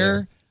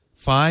entire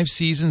 5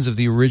 seasons of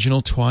the original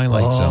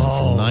Twilight Zone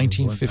from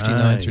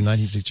 1959 through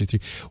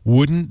 1963.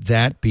 Wouldn't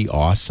that be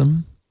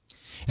awesome?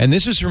 And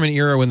this was from an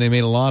era when they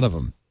made a lot of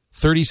them.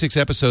 36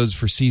 episodes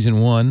for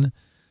season 1,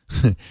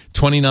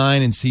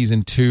 29 in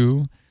season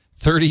 2,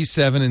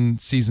 37 in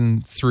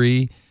season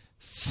 3,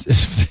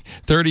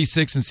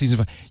 36 in season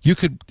 5. You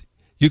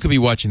could be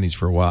watching these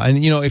for a while.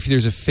 And, if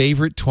there's a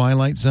favorite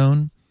Twilight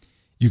Zone,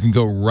 you can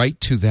go right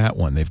to that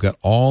one. They've got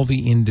all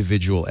the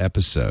individual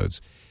episodes.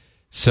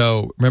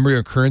 So, remember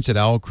Occurrence at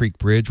Owl Creek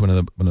Bridge, one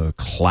of the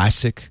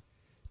classic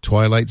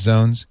Twilight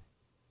Zones?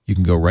 You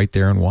can go right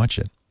there and watch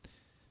it.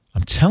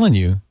 I'm telling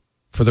you,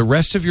 for the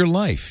rest of your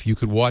life, you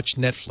could watch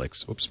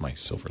Netflix. Oops, my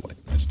silver light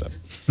messed up.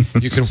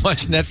 You can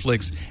watch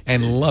Netflix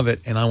and love it,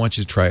 and I want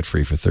you to try it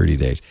free for 30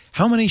 days.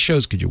 How many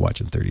shows could you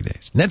watch in 30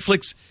 days?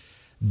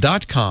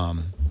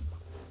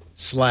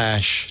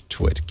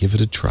 Netflix.com/twit. Give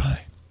it a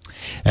try.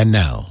 And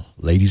now,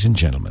 ladies and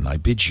gentlemen, I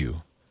bid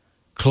you,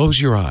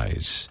 close your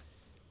eyes.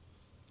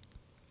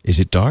 Is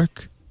it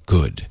dark?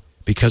 Good.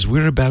 because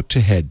we're about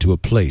to head to a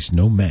place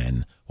no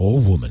man or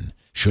woman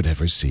should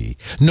ever see,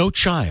 no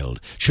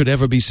child should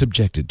ever be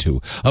subjected to,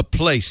 a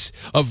place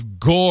of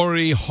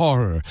gory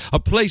horror, a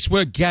place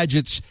where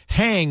gadgets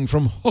hang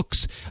from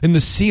hooks in the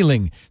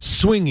ceiling,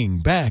 swinging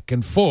back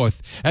and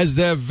forth as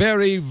their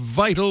very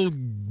vital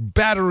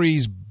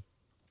batteries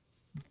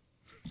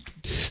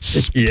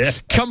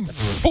come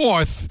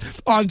forth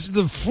onto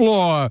the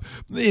floor.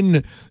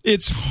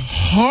 It's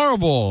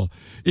horrible.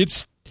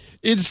 It's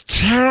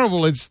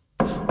terrible. It's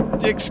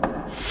Dick's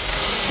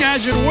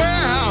Gadget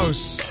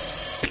Warehouse.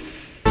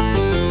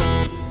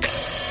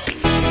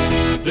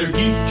 They're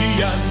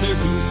geeky and they're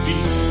goofy.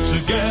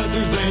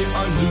 Together they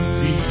are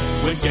loopy.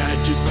 When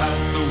gadgets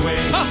pass away,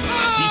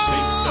 he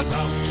takes them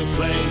out to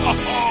play.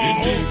 In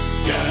Dick's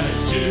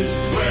Gadget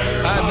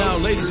Warehouse. And now,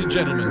 ladies and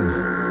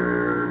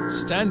gentlemen,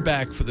 stand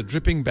back for the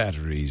dripping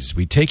batteries.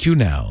 We take you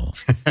now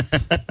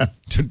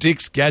to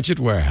Dick's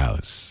Gadget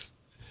Warehouse.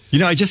 You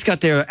know, I just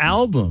got their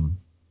album.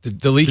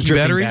 The leaky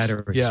Dripping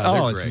batteries? Yeah,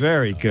 they're it's great.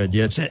 very good.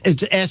 Yeah,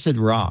 it's acid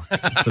rock.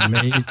 It's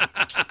amazing.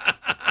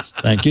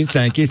 Thank you.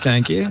 Okay.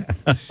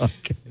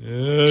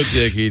 Oh,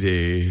 Dickie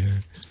D.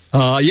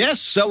 Yes,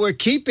 so we're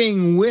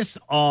keeping with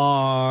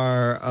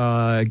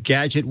our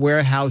Gadget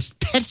Warehouse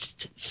pet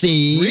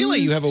theme. Really?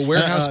 You have a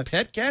warehouse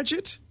pet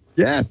gadget?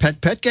 Yeah,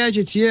 pet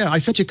gadgets. Yeah, I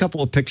sent you a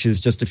couple of pictures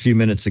just a few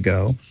minutes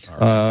ago.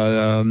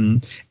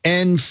 And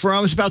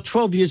it's about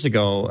 12 years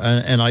ago,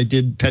 and I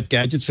did pet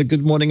gadgets for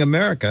Good Morning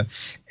America,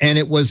 and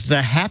it was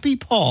the Happy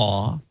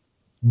Paw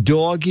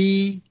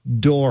doggy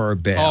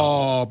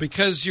doorbell. Oh,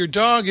 because your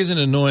dog isn't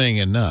annoying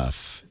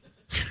enough.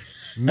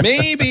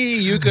 Maybe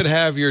you could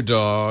have your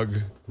dog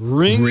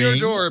ring your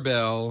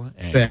doorbell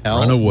and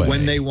run away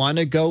when they want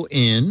to go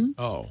in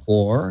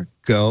or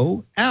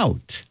go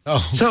out.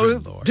 So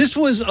this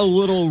was a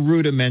little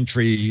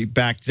rudimentary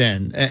back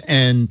then.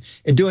 And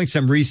in doing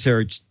some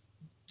research,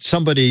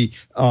 somebody,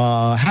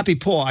 Happy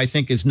Paw, I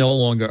think, is no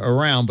longer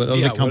around, but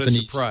other companies what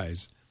a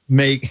surprise.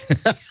 make.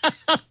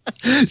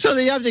 So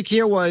the object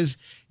here was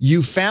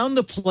you found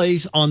the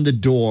place on the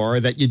door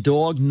that your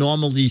dog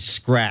normally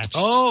scratched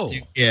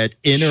to get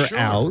in or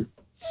out.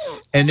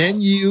 And then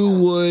you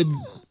would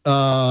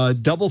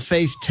double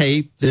face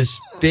tape this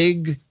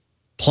big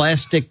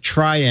plastic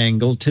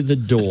triangle to the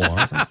door.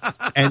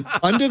 And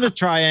under the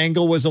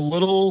triangle was a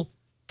little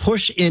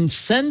push-in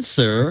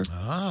sensor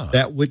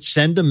that would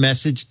send a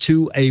message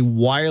to a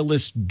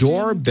wireless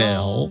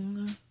doorbell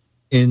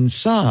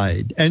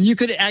inside. And you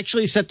could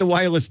actually set the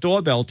wireless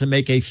doorbell to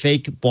make a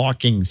fake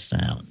barking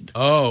sound.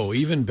 Oh,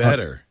 even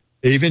better.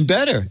 Even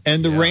better.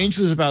 And the range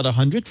was about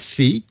 100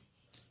 feet.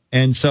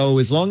 And so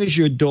as long as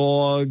your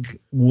dog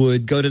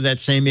would go to that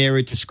same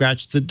area to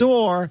scratch the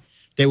door,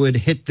 they would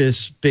hit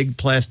this big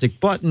plastic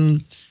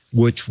button,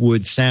 which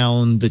would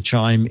sound the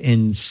chime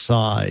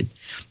inside.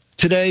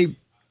 Today,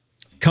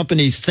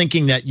 companies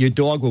thinking that your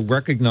dog will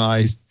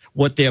recognize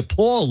what their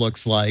paw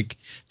looks like,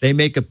 they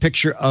make a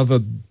picture of a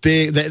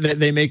big,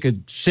 they make a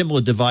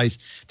similar device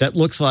that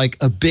looks like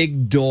a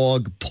big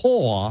dog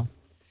paw,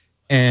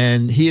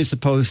 and he is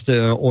supposed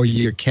to, or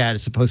your cat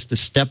is supposed to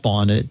step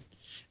on it,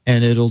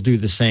 and it'll do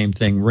the same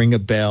thing, ring a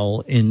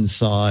bell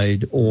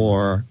inside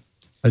or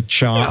a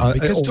chime.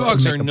 Because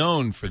dogs are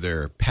known for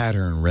their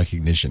pattern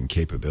recognition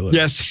capability.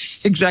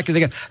 Yes, exactly.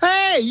 They go,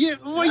 hey, you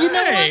know what?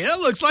 That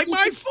looks like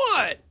my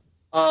foot.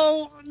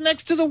 Oh,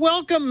 next to the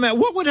welcome mat.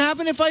 What would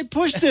happen if I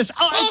push this?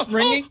 Oh, it's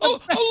ringing.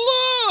 Look.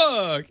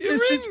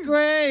 This is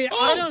great.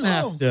 I don't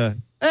have to.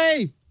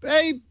 Hey,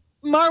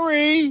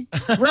 Murray,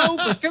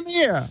 Rover, come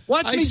here.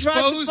 Watch me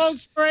drive the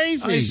folks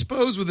crazy. I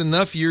suppose with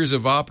enough years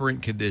of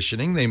operant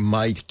conditioning, they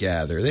might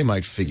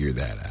figure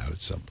that out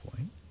at some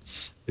point.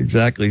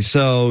 Exactly.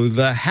 So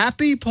the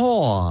Happy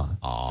Paw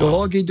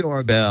doggy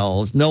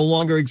doorbell no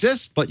longer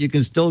exists, but you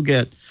can still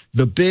get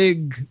the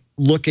big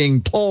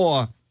looking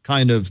paw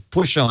kind of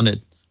push on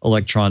it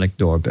electronic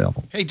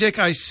doorbell. Hey, Dick,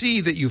 I see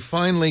that you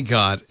finally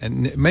got,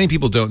 and many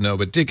people don't know,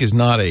 but Dick is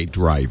not a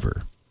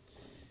driver.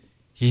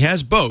 He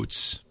has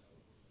boats.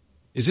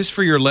 Is this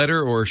for your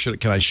letter, or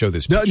can I show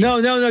this picture?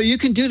 No. You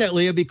can do that,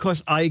 Leah,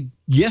 because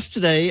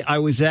yesterday I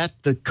was at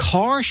the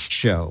car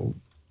show.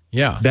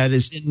 Yeah. That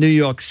is in New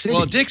York City.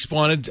 Well, Dick's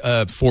wanted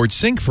Ford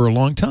Sync for a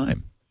long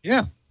time.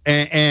 Yeah.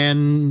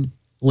 And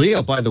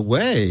Leah, by the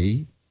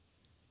way,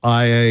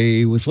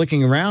 I was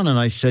looking around and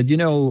I said,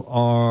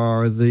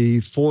 are the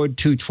Ford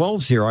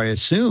 212s here, I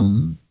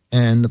assume?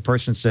 And the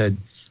person said,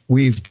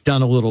 we've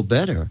done a little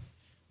better.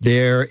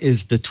 There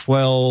is the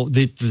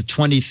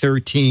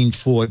 2013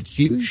 Ford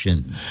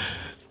Fusion.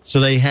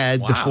 So they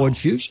had the Ford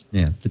Fusion.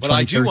 Yeah, but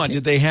I do want,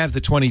 did they have the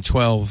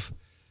 2012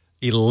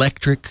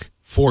 electric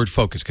Ford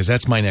Focus? Because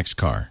that's my next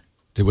car.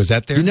 Was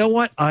that there? You know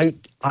what? I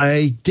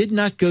did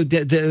not go.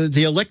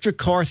 The electric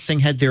car thing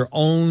had their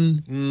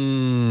own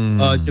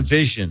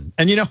division,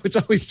 and it's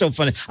always so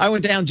funny. I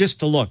went down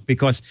just to look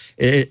because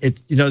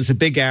there's a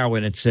big arrow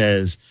and it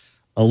says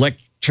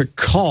electric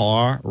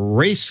car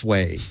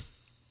raceway,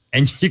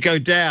 and you go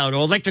down,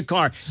 or electric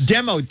car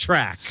demo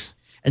track,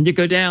 and you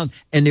go down,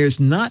 and there's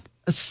not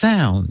a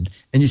sound,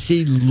 and you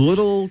see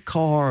little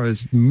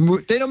cars.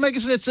 They don't make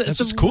it. That's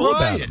what's cool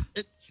about them.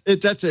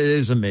 It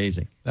is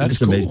amazing. That's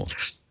cool. Amazing.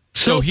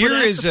 So here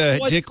is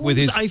Dick with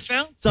his. I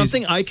found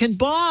something I can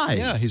buy.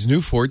 Yeah, his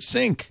new Ford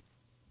Sync.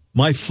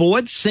 My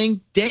Ford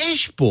Sync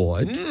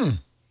dashboard,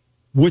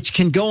 which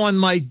can go on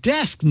my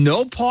desk.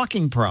 No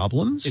parking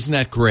problems. Isn't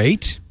that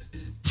great?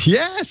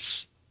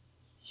 Yes.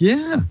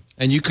 Yeah.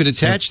 And you could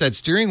attach that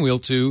steering wheel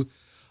to,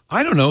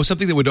 I don't know,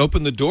 something that would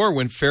open the door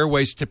when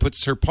Fairway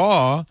puts her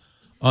paw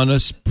on a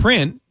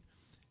print.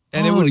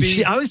 And it would be.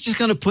 See, I was just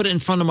going to put it in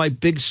front of my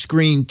big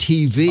screen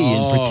TV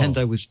and pretend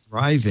I was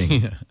driving.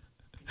 Yeah.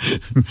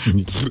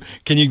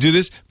 Can you do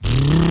this?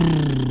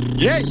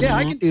 Yeah,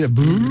 I can do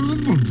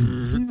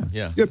that.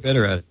 Yeah. You're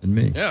better at it than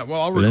me. Yeah,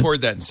 well, I'll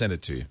record that and send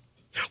it to you.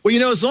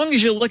 Well, as long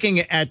as you're looking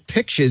at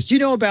pictures, do you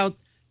know about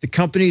the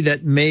company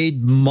that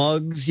made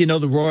mugs?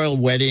 The Royal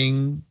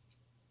Wedding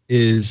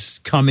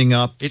is coming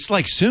up. It's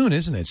like soon,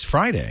 isn't it? It's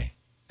Friday.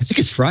 I think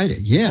it's Friday,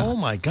 yeah. Oh,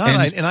 my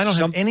God. And I don't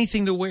have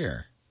anything to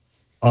wear.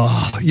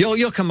 Oh,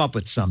 you'll come up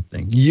with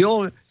something.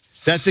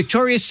 That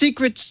Victoria's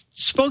Secret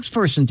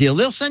spokesperson deal,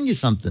 they'll send you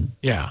something.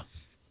 Yeah.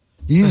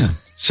 Yeah.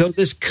 So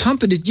this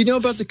company, do you know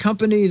about the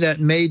company that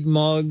made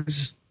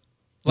mugs?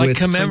 Like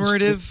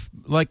commemorative?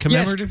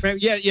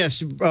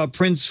 Yes.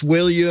 Prince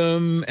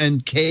William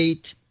and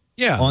Kate.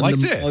 Yeah, like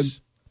this. Mug.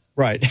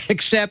 Right.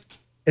 Except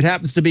it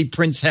happens to be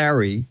Prince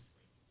Harry.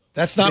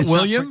 That's not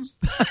William?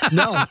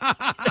 No.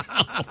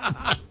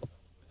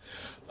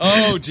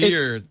 Oh,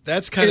 dear.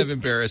 That's kind of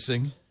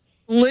embarrassing.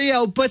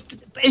 Leo, but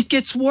it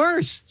gets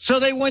worse. So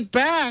they went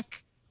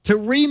back to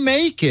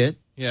remake it.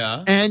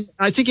 Yeah. And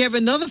I think you have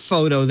another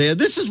photo there.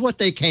 This is what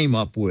they came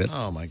up with.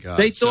 Oh, my God.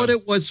 They thought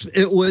it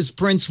was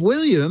Prince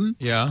William.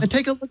 Yeah. And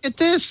take a look at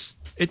this.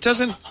 It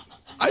doesn't,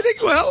 I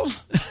think, well.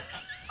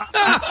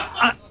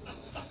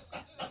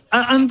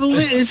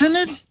 Unbelievable, isn't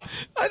it?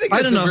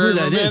 I don't know who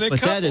that is,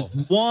 but couple. that is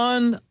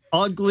one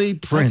ugly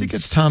prince. I think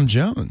it's Tom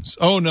Jones.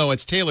 Oh, no,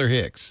 it's Taylor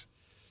Hicks.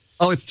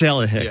 Oh, it's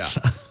Taylor Hicks.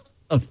 Yeah.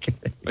 Okay.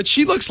 But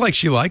she looks like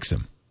she likes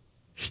him.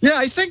 Yeah,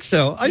 I think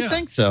so. I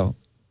think so.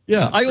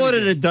 Yeah, I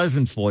ordered a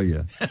dozen for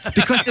you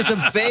because there's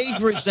a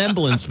vague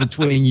resemblance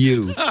between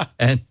you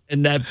and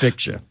that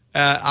picture.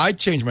 I'd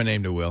change my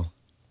name to Will.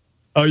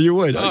 Oh, you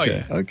would? Oh,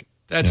 okay. yeah. Okay.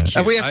 That's cute.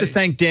 And we have to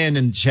thank Dan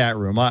in the chat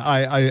room.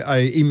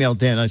 I emailed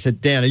Dan. I said,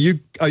 Dan,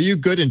 are you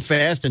good and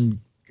fast and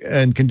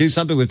can do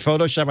something with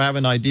Photoshop? I have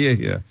an idea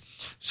here.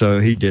 So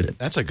he did it.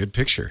 That's a good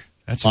picture.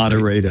 That's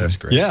moderator. That's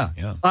great. Yeah.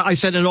 I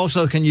said, and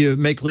also, can you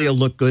make Leo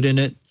look good in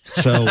it?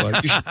 So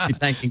you should be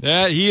thanking.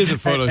 Yeah, he is a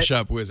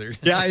Photoshop wizard.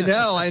 Yeah,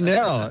 I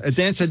know.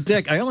 Dan said,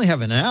 Dick, I only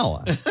have an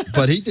hour,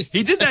 but he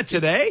did that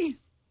today.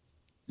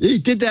 He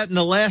did that in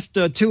the last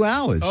 2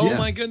 hours. Oh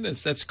my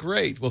goodness, that's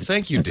great. Well,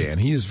 thank you, Dan.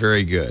 He is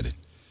very good.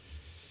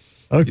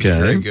 Okay, he's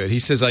very good. He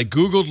says, I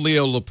googled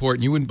Leo Laporte,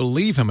 and you wouldn't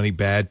believe how many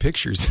bad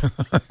pictures there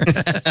are.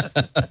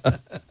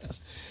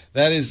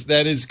 That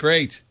is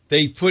great.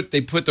 They put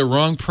the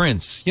wrong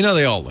prints.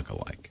 They all look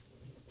alike.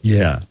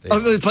 Yeah.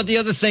 But the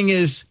other thing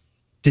is,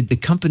 did the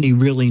company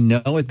really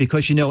know it?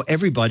 Because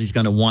everybody's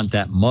going to want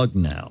that mug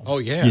now. Oh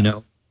yeah.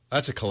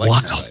 That's a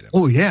collector's item.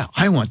 Oh yeah.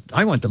 I want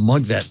the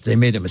mug that they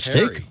made a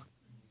mistake.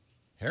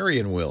 Harry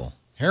and Will.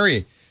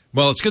 Harry.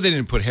 Well, it's good they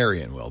didn't put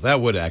Harry and Will. That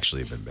would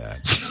actually have been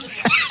bad.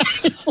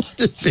 It would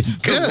have been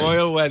good. The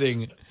royal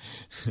wedding.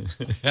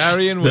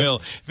 Harry and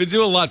Will. It'd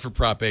do a lot for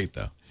Prop 8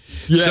 though.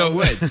 Yeah, it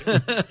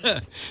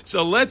would.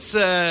 So let's.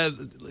 Do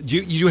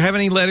you have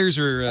any letters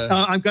or?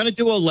 I'm going to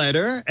do a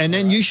letter, and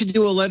then you should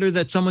do a letter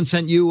that someone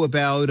sent you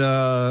about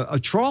a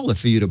trawler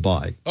for you to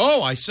buy.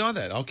 Oh, I saw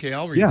that. Okay,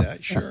 I'll read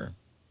that. Sure.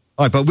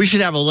 All right, but we should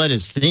have a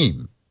letters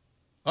theme.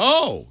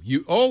 Oh,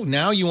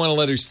 now you want a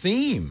letters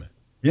theme?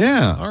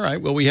 Yeah. All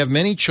right. Well, we have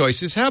many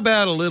choices. How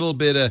about a little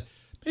bit of?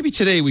 Maybe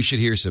today we should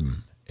hear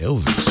some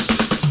Elvis.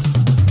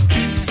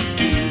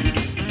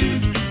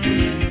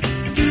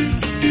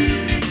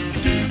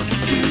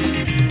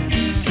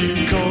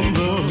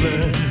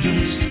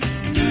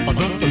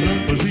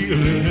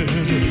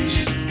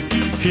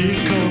 Here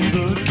come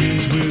the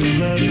Giz Wiz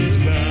letters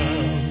now.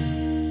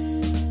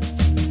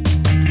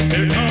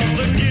 Here come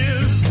the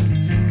Giz.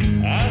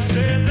 I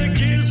said the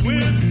Giz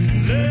Wiz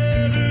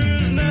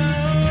letters now.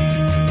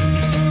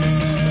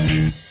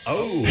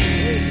 Oh,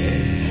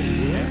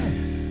 yeah.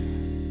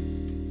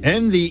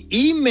 And the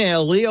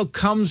email, Leo,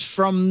 comes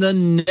from the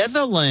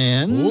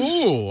Netherlands.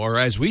 Ooh, or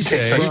as we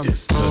say, the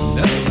Netherlands.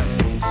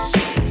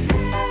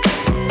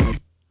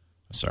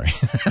 Sorry.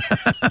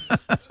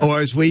 Or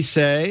as we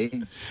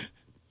say.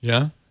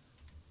 Yeah.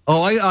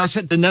 Oh, I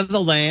said the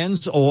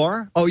Netherlands,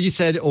 or you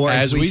said or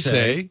as we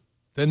say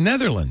the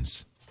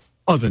Netherlands.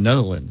 Oh, the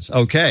Netherlands.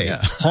 Okay.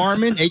 Yeah.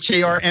 Harmen,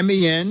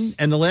 Harmen,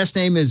 and the last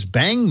name is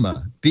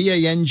Bangma,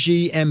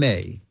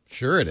 Bangma.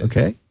 Sure it is.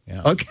 Okay.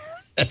 Yeah. Okay.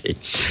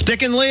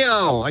 Dick and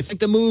Leo, I think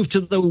the move to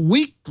the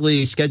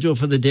weekly schedule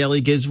for the Daily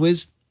Giz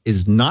Wiz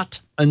is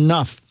not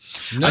enough.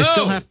 No.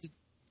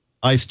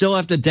 I still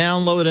have to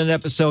download an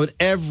episode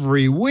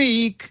every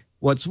week.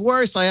 What's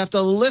worse, I have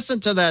to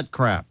listen to that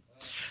crap.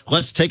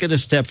 Let's take it a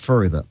step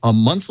further. A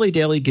monthly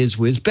Daily Giz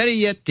Wiz, better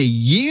yet, the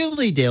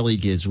yearly Daily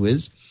Giz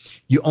Wiz.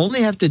 You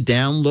only have to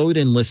download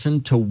and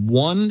listen to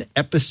one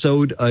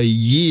episode a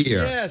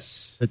year.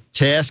 Yes. The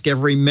task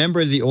every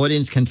member of the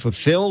audience can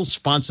fulfill.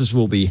 Sponsors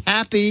will be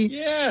happy.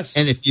 Yes.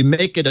 And if you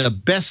make it a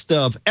best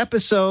of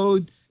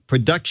episode,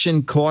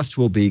 production cost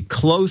will be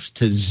close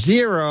to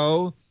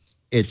zero.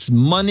 It's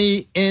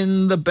money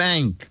in the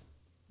bank.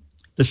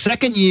 The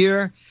second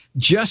year,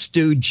 just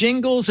do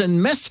jingles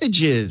and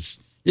messages.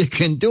 You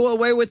can do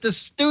away with the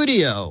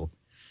studio.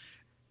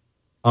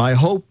 I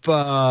hope,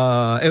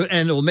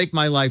 and it will make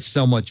my life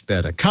so much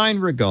better.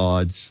 Kind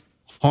regards,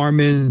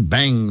 Harmen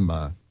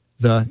Bangma,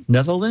 the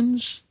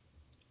Netherlands.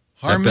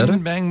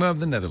 Harmen Bangma of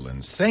the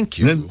Netherlands. Thank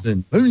you.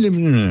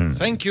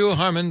 Thank you,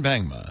 Harmen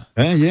Bangma.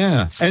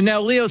 Yeah. And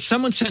now, Leo,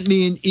 someone sent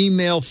me an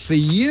email for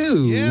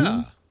you.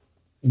 Yeah.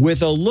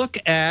 With a look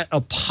at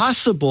a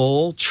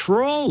possible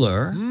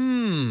trawler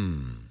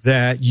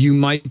that you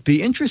might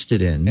be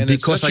interested in. And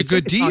it's such a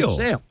good deal.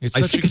 I It's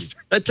think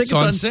it's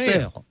on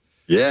sale.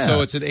 Yeah.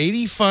 So it's an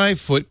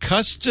 85-foot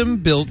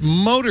custom-built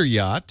motor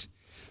yacht,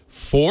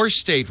 4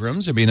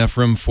 staterooms. There'll be enough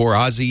room for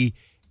Ozzy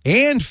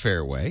and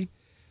Fairway,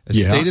 a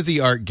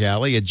state-of-the-art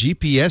galley, a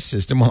GPS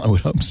system. Well, I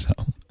would hope so.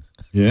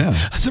 Yeah.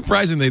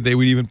 Surprisingly, they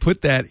would even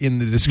put that in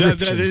the description.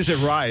 That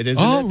isn't right,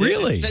 isn't it? Oh,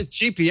 really? It's a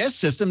GPS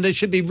system. There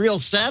should be real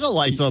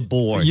satellites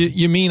aboard.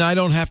 You mean I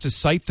don't have to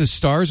sight the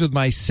stars with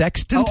my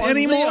sextant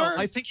anymore? Leo,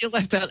 I think you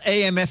left out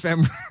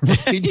AM/FM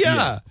radio.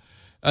 Yeah.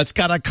 It's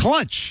got a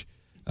clutch.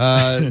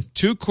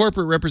 2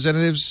 corporate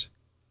representatives.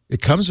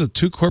 It comes with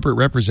 2 corporate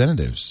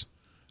representatives,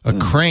 a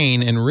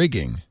crane and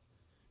rigging,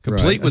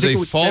 complete with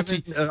a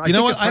faulty. You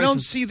know what? I don't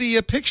see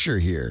the picture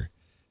here.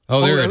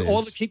 Oh, there it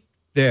is.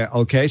 There,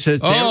 okay. So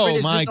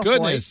my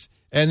goodness.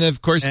 And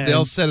of course,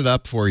 they'll set it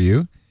up for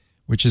you,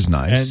 which is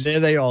nice. And there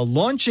they are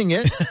launching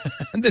it.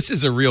 And this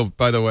is a real,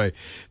 by the way,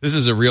 this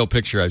is a real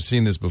picture. I've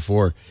seen this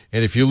before.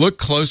 And if you look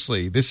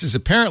closely, this is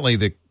apparently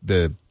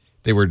they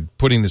were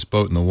putting this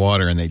boat in the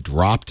water and they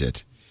dropped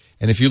it.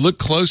 And if you look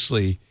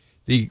closely,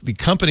 the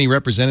company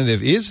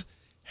representative is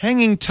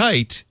hanging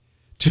tight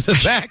to the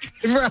back.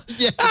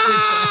 Yeah.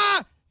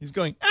 Ah! He's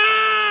going,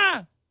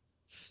 ah!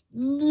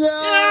 No.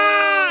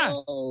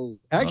 Ah!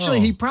 Actually,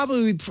 he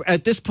probably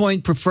at this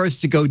point prefers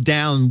to go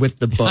down with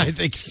the boat. I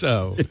think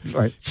so.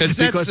 Right. Because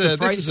the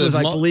price was,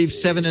 I believe,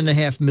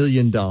 $7.5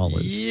 million.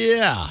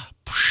 Yeah.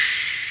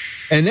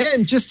 And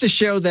then just to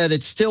show that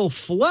it still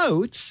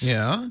floats.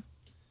 Yeah.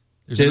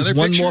 There's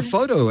one more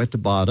photo at the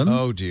bottom.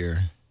 Oh,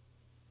 dear.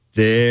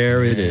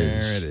 There it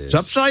is. It's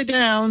upside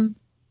down,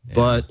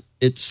 but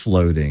it's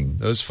floating.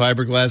 Those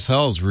fiberglass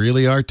hulls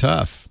really are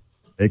tough.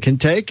 They can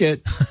take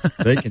it.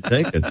 They can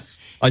take it.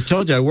 I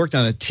told you I worked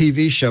on a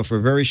TV show for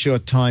a very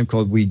short time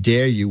called We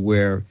Dare You,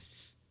 where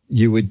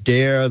you would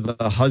dare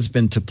the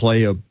husband to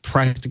play a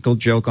practical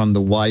joke on the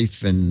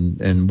wife,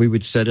 and we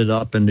would set it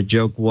up. And the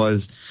joke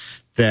was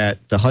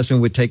that the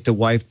husband would take the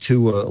wife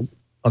to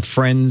a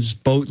friend's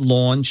boat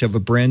launch of a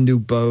brand new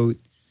boat,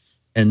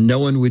 and no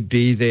one would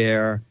be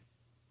there.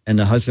 And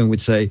the husband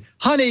would say,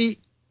 honey,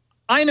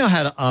 I know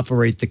how to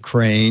operate the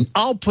crane.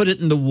 I'll put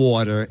it in the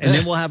water, and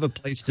then we'll have a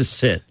place to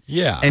sit.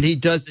 Yeah. And he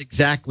does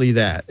exactly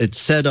that. It's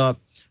set up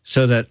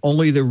so that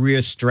only the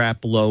rear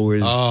strap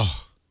lowers.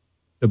 Oh.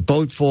 The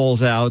boat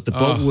falls out. The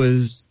boat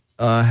was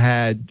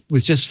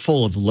just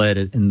full of lead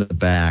in the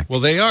back.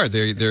 Well, they are.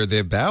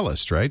 They're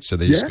ballast, right? So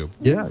they just go.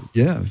 Yeah.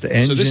 The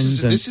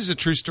engines. So this is a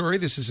true story.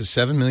 This is a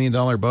 $7 million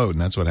boat,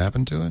 and that's what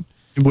happened to it.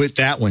 With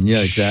that one, yeah,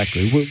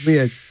 exactly. We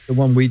had, the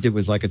one we did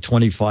was like a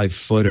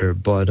 25-footer,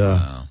 but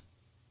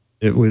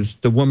it was,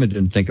 the woman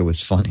didn't think it was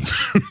funny.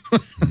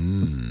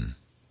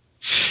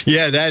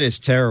 Yeah, that is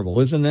terrible,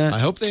 isn't that? I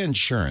hope they had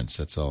insurance.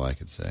 That's all I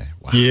could say.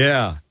 Wow.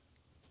 Yeah.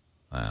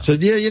 Wow. So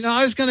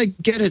I was going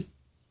to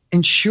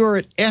insure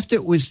it after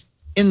it was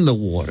in the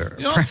water.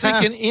 I'm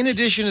thinking, in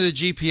addition to the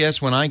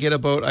GPS, when I get a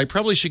boat, I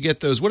probably should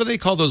get those. What do they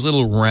call those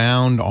little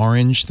round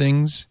orange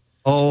things?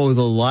 Oh,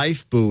 the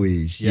life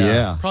buoys.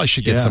 Yeah. Probably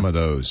should get some of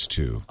those,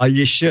 too.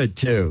 You should,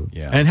 too.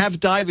 Yeah. And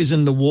have divers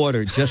in the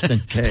water just in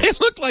case. They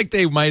look like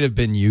they might have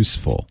been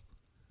useful.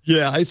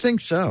 Yeah, I think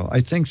so.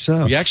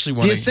 We actually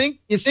want to...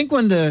 You think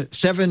when the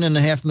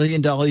 $7.5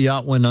 million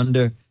yacht went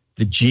under,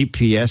 the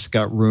GPS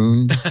got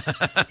ruined?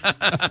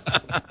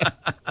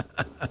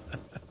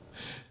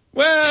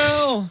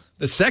 Well,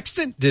 the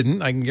sextant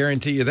didn't. I can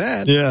guarantee you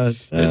that. Yeah.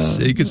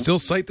 You could still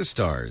sight the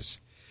stars.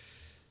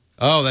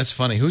 Oh, that's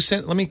funny. Who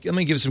sent? Let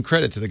me give some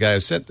credit to the guy who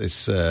sent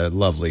this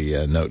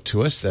lovely note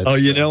to us.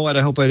 That's, you know what?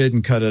 I hope I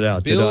didn't cut it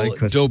out. Bill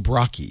did I?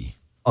 Dobrocki.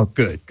 Oh,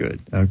 good.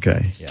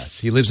 Okay. Yes,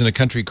 he lives in a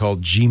country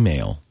called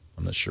Gmail.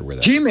 I'm not sure where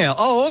that is. Gmail.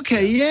 Oh,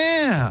 okay.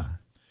 Yeah.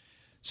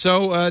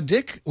 So,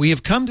 Dick, we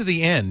have come to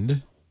the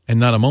end, and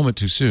not a moment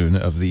too soon,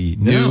 of the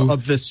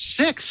of the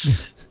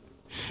 6th.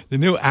 The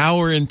new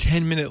hour and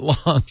 10-minute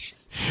long.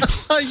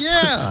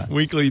 Yeah.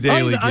 Weekly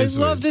Daily Giz Wiz. I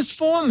love this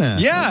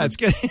format. Yeah, it's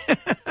good.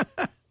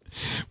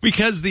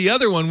 Because the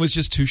other one was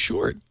just too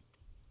short.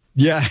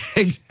 Yeah,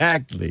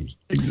 exactly.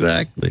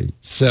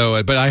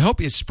 So, but I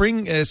hope is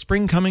spring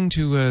coming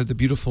to the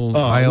beautiful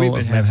Isle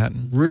of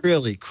Manhattan.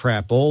 Really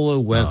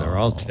crapola weather,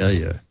 I'll tell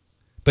you.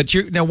 But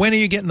now, when are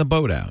you getting the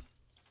boat out?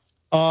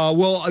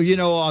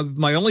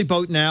 My only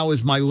boat now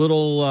is my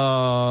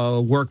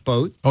little work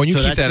boat. Oh, and you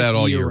keep that out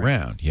all year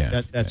round.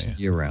 Yeah, that's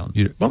year round.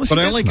 But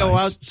I only go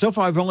out. So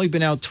far, I've only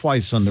been out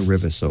twice on the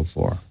river so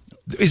far.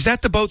 Is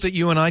that the boat that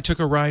you and I took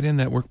a ride in,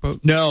 that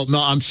workboat? No,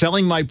 I'm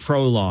selling my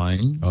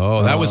Proline.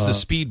 Oh, that was the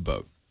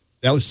speedboat.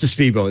 That was the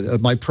speedboat.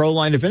 My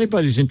Proline, if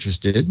anybody's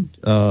interested,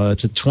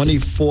 it's a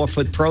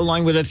 24-foot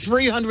Proline with a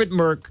 300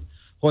 Merc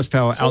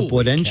horsepower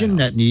outboard engine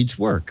that needs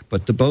work.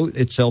 But the boat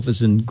itself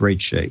is in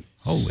great shape.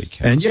 Holy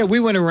cow. And yeah, we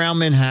went around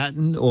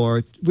Manhattan,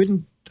 I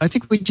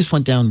think we just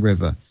went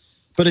downriver.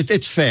 But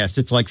it's fast.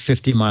 It's like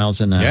 50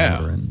 miles an hour.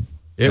 Yeah. And,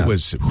 it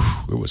was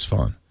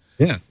fun.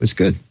 Yeah, it was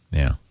good.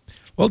 Yeah.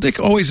 Well,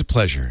 Dick, always a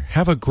pleasure.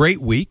 Have a great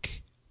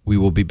week. We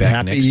will be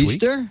back next week. Happy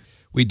Easter.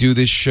 We do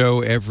this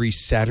show every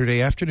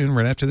Saturday afternoon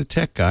right after the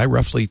Tech Guy,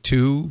 roughly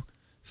 2,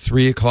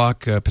 3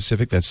 o'clock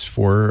Pacific. That's 5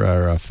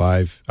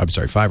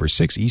 or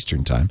 6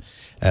 Eastern time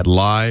at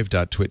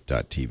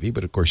live.twit.tv.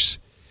 But, of course,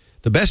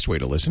 the best way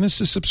to listen is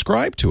to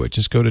subscribe to it.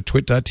 Just go to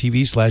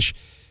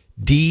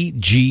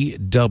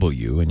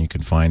twit.tv/DGW, and you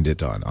can find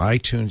it on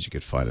iTunes. You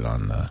can find it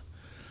on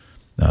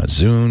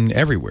Zune,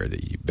 everywhere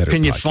that you better.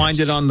 Can you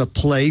find it on the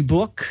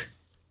Playbook?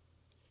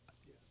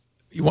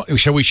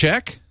 Shall we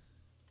check?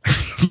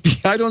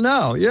 I don't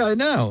know. Yeah, I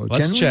know.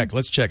 Let's check.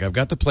 I've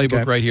got the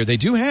Playbook right here. They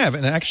do have,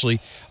 and actually,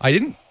 I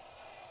didn't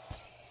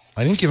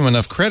give them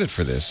enough credit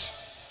for this.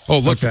 Oh,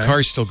 look, the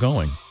car's still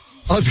going.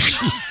 Oh,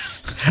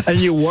 and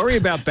you worry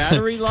about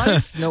battery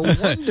life? No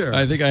wonder.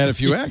 I think I had a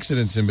few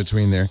accidents in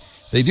between there.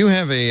 They do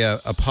have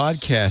a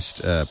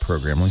podcast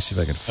program. Let me see if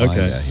I can find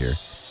that here.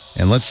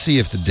 And let's see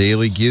if the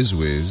Daily Giz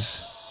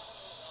Wiz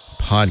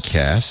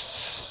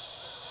podcasts.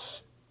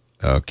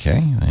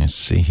 Okay, let's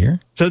see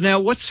here. So now,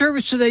 what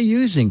service are they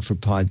using for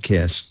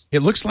podcasts? It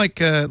looks like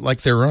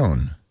their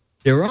own.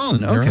 Their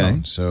own, okay. Their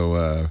own.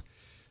 So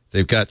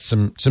they've got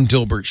some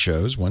Dilbert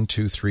shows. 1,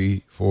 2,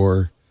 3,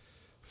 4,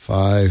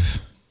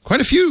 5.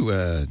 Quite a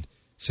few.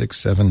 6,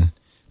 7.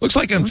 Looks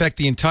like, in fact,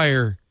 the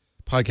entire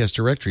podcast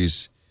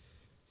directory's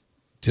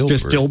Dilbert.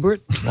 Just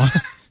Dilbert?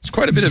 It's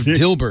quite a bit of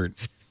Dilbert.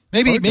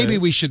 Maybe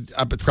we should.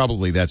 But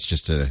probably that's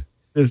just a.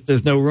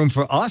 There's no room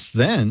for us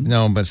then.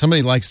 No, but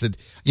somebody likes the.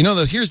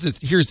 Here's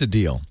the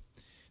deal.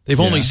 They've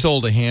only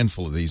sold a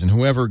handful of these, and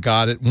whoever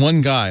got it,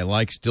 one guy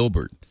likes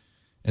Dilbert,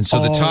 and so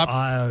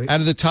out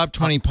of the top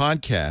 20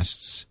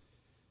 podcasts,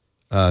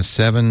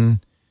 11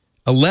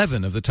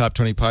 of the top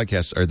 20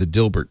 podcasts are the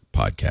Dilbert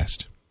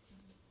podcast.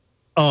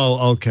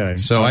 Oh, okay.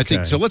 So I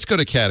think so. Let's go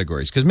to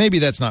categories because maybe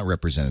that's not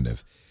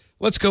representative.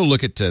 Let's go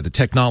look at the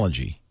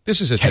technology. This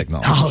is a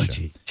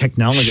technology.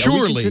 Technology. Surely,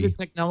 are we considered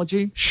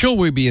technology? Should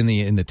we be in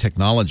the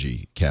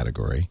technology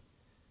category?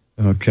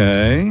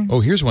 Okay. Oh,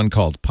 here's one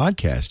called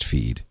Podcast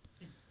Feed.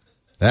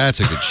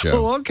 That's a good show.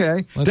 Oh,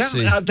 okay. Let's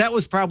see. That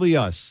was probably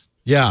us.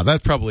 Yeah,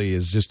 that probably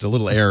is just a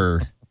little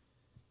error.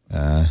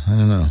 I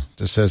don't know.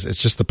 Just says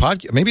it's just the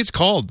podcast. Maybe it's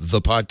called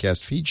the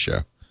Podcast Feed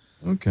Show.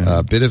 Okay.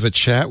 A bit of a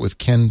chat with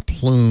Ken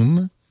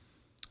Plume.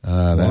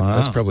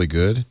 That's probably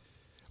good.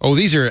 Oh,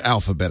 these are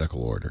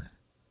alphabetical order.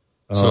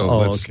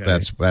 So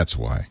that's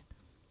why.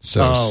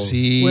 So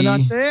see, we're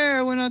not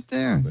there.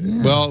 Yeah.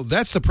 Well,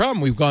 that's the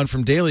problem. We've gone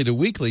from daily to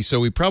weekly, so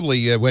we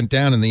probably went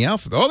down in the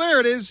alphabet. Oh, there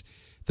it is,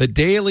 the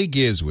Daily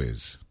Giz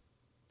Wiz.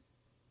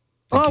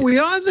 We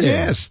are there.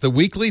 Yes, the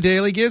weekly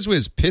Daily Giz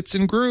Wiz, Pits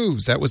and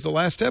Grooves. That was the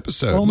last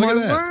episode. Oh, Look my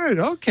at that. word.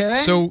 Okay.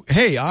 So,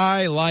 hey,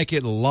 I like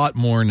it a lot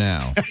more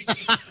now.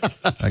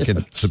 I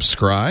can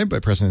subscribe by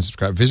pressing the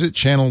subscribe. Visit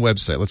channel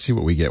website. Let's see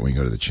what we get when we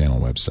go to the channel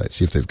website.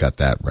 See if they've got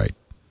that right.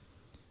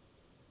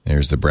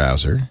 There's the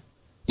browser.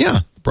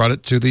 Yeah, brought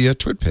it to the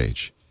Twit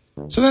page.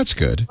 So that's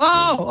good.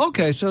 Oh,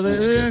 okay. So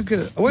they're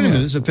good. Wait a minute.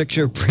 There's a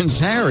picture of Prince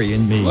Harry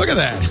and me. Look at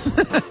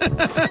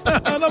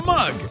that. On a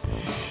mug.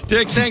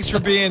 Dick, thanks for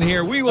being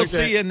here. We will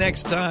see you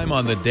next time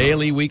on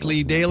the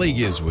Weekly Daily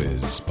Giz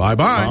Wiz.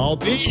 Bye-bye. I'll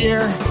be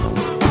here.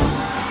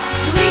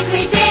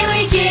 Weekly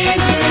Daily Giz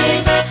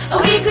Wiz. A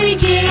weekly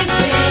Giz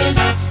Wiz.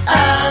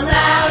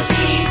 Allows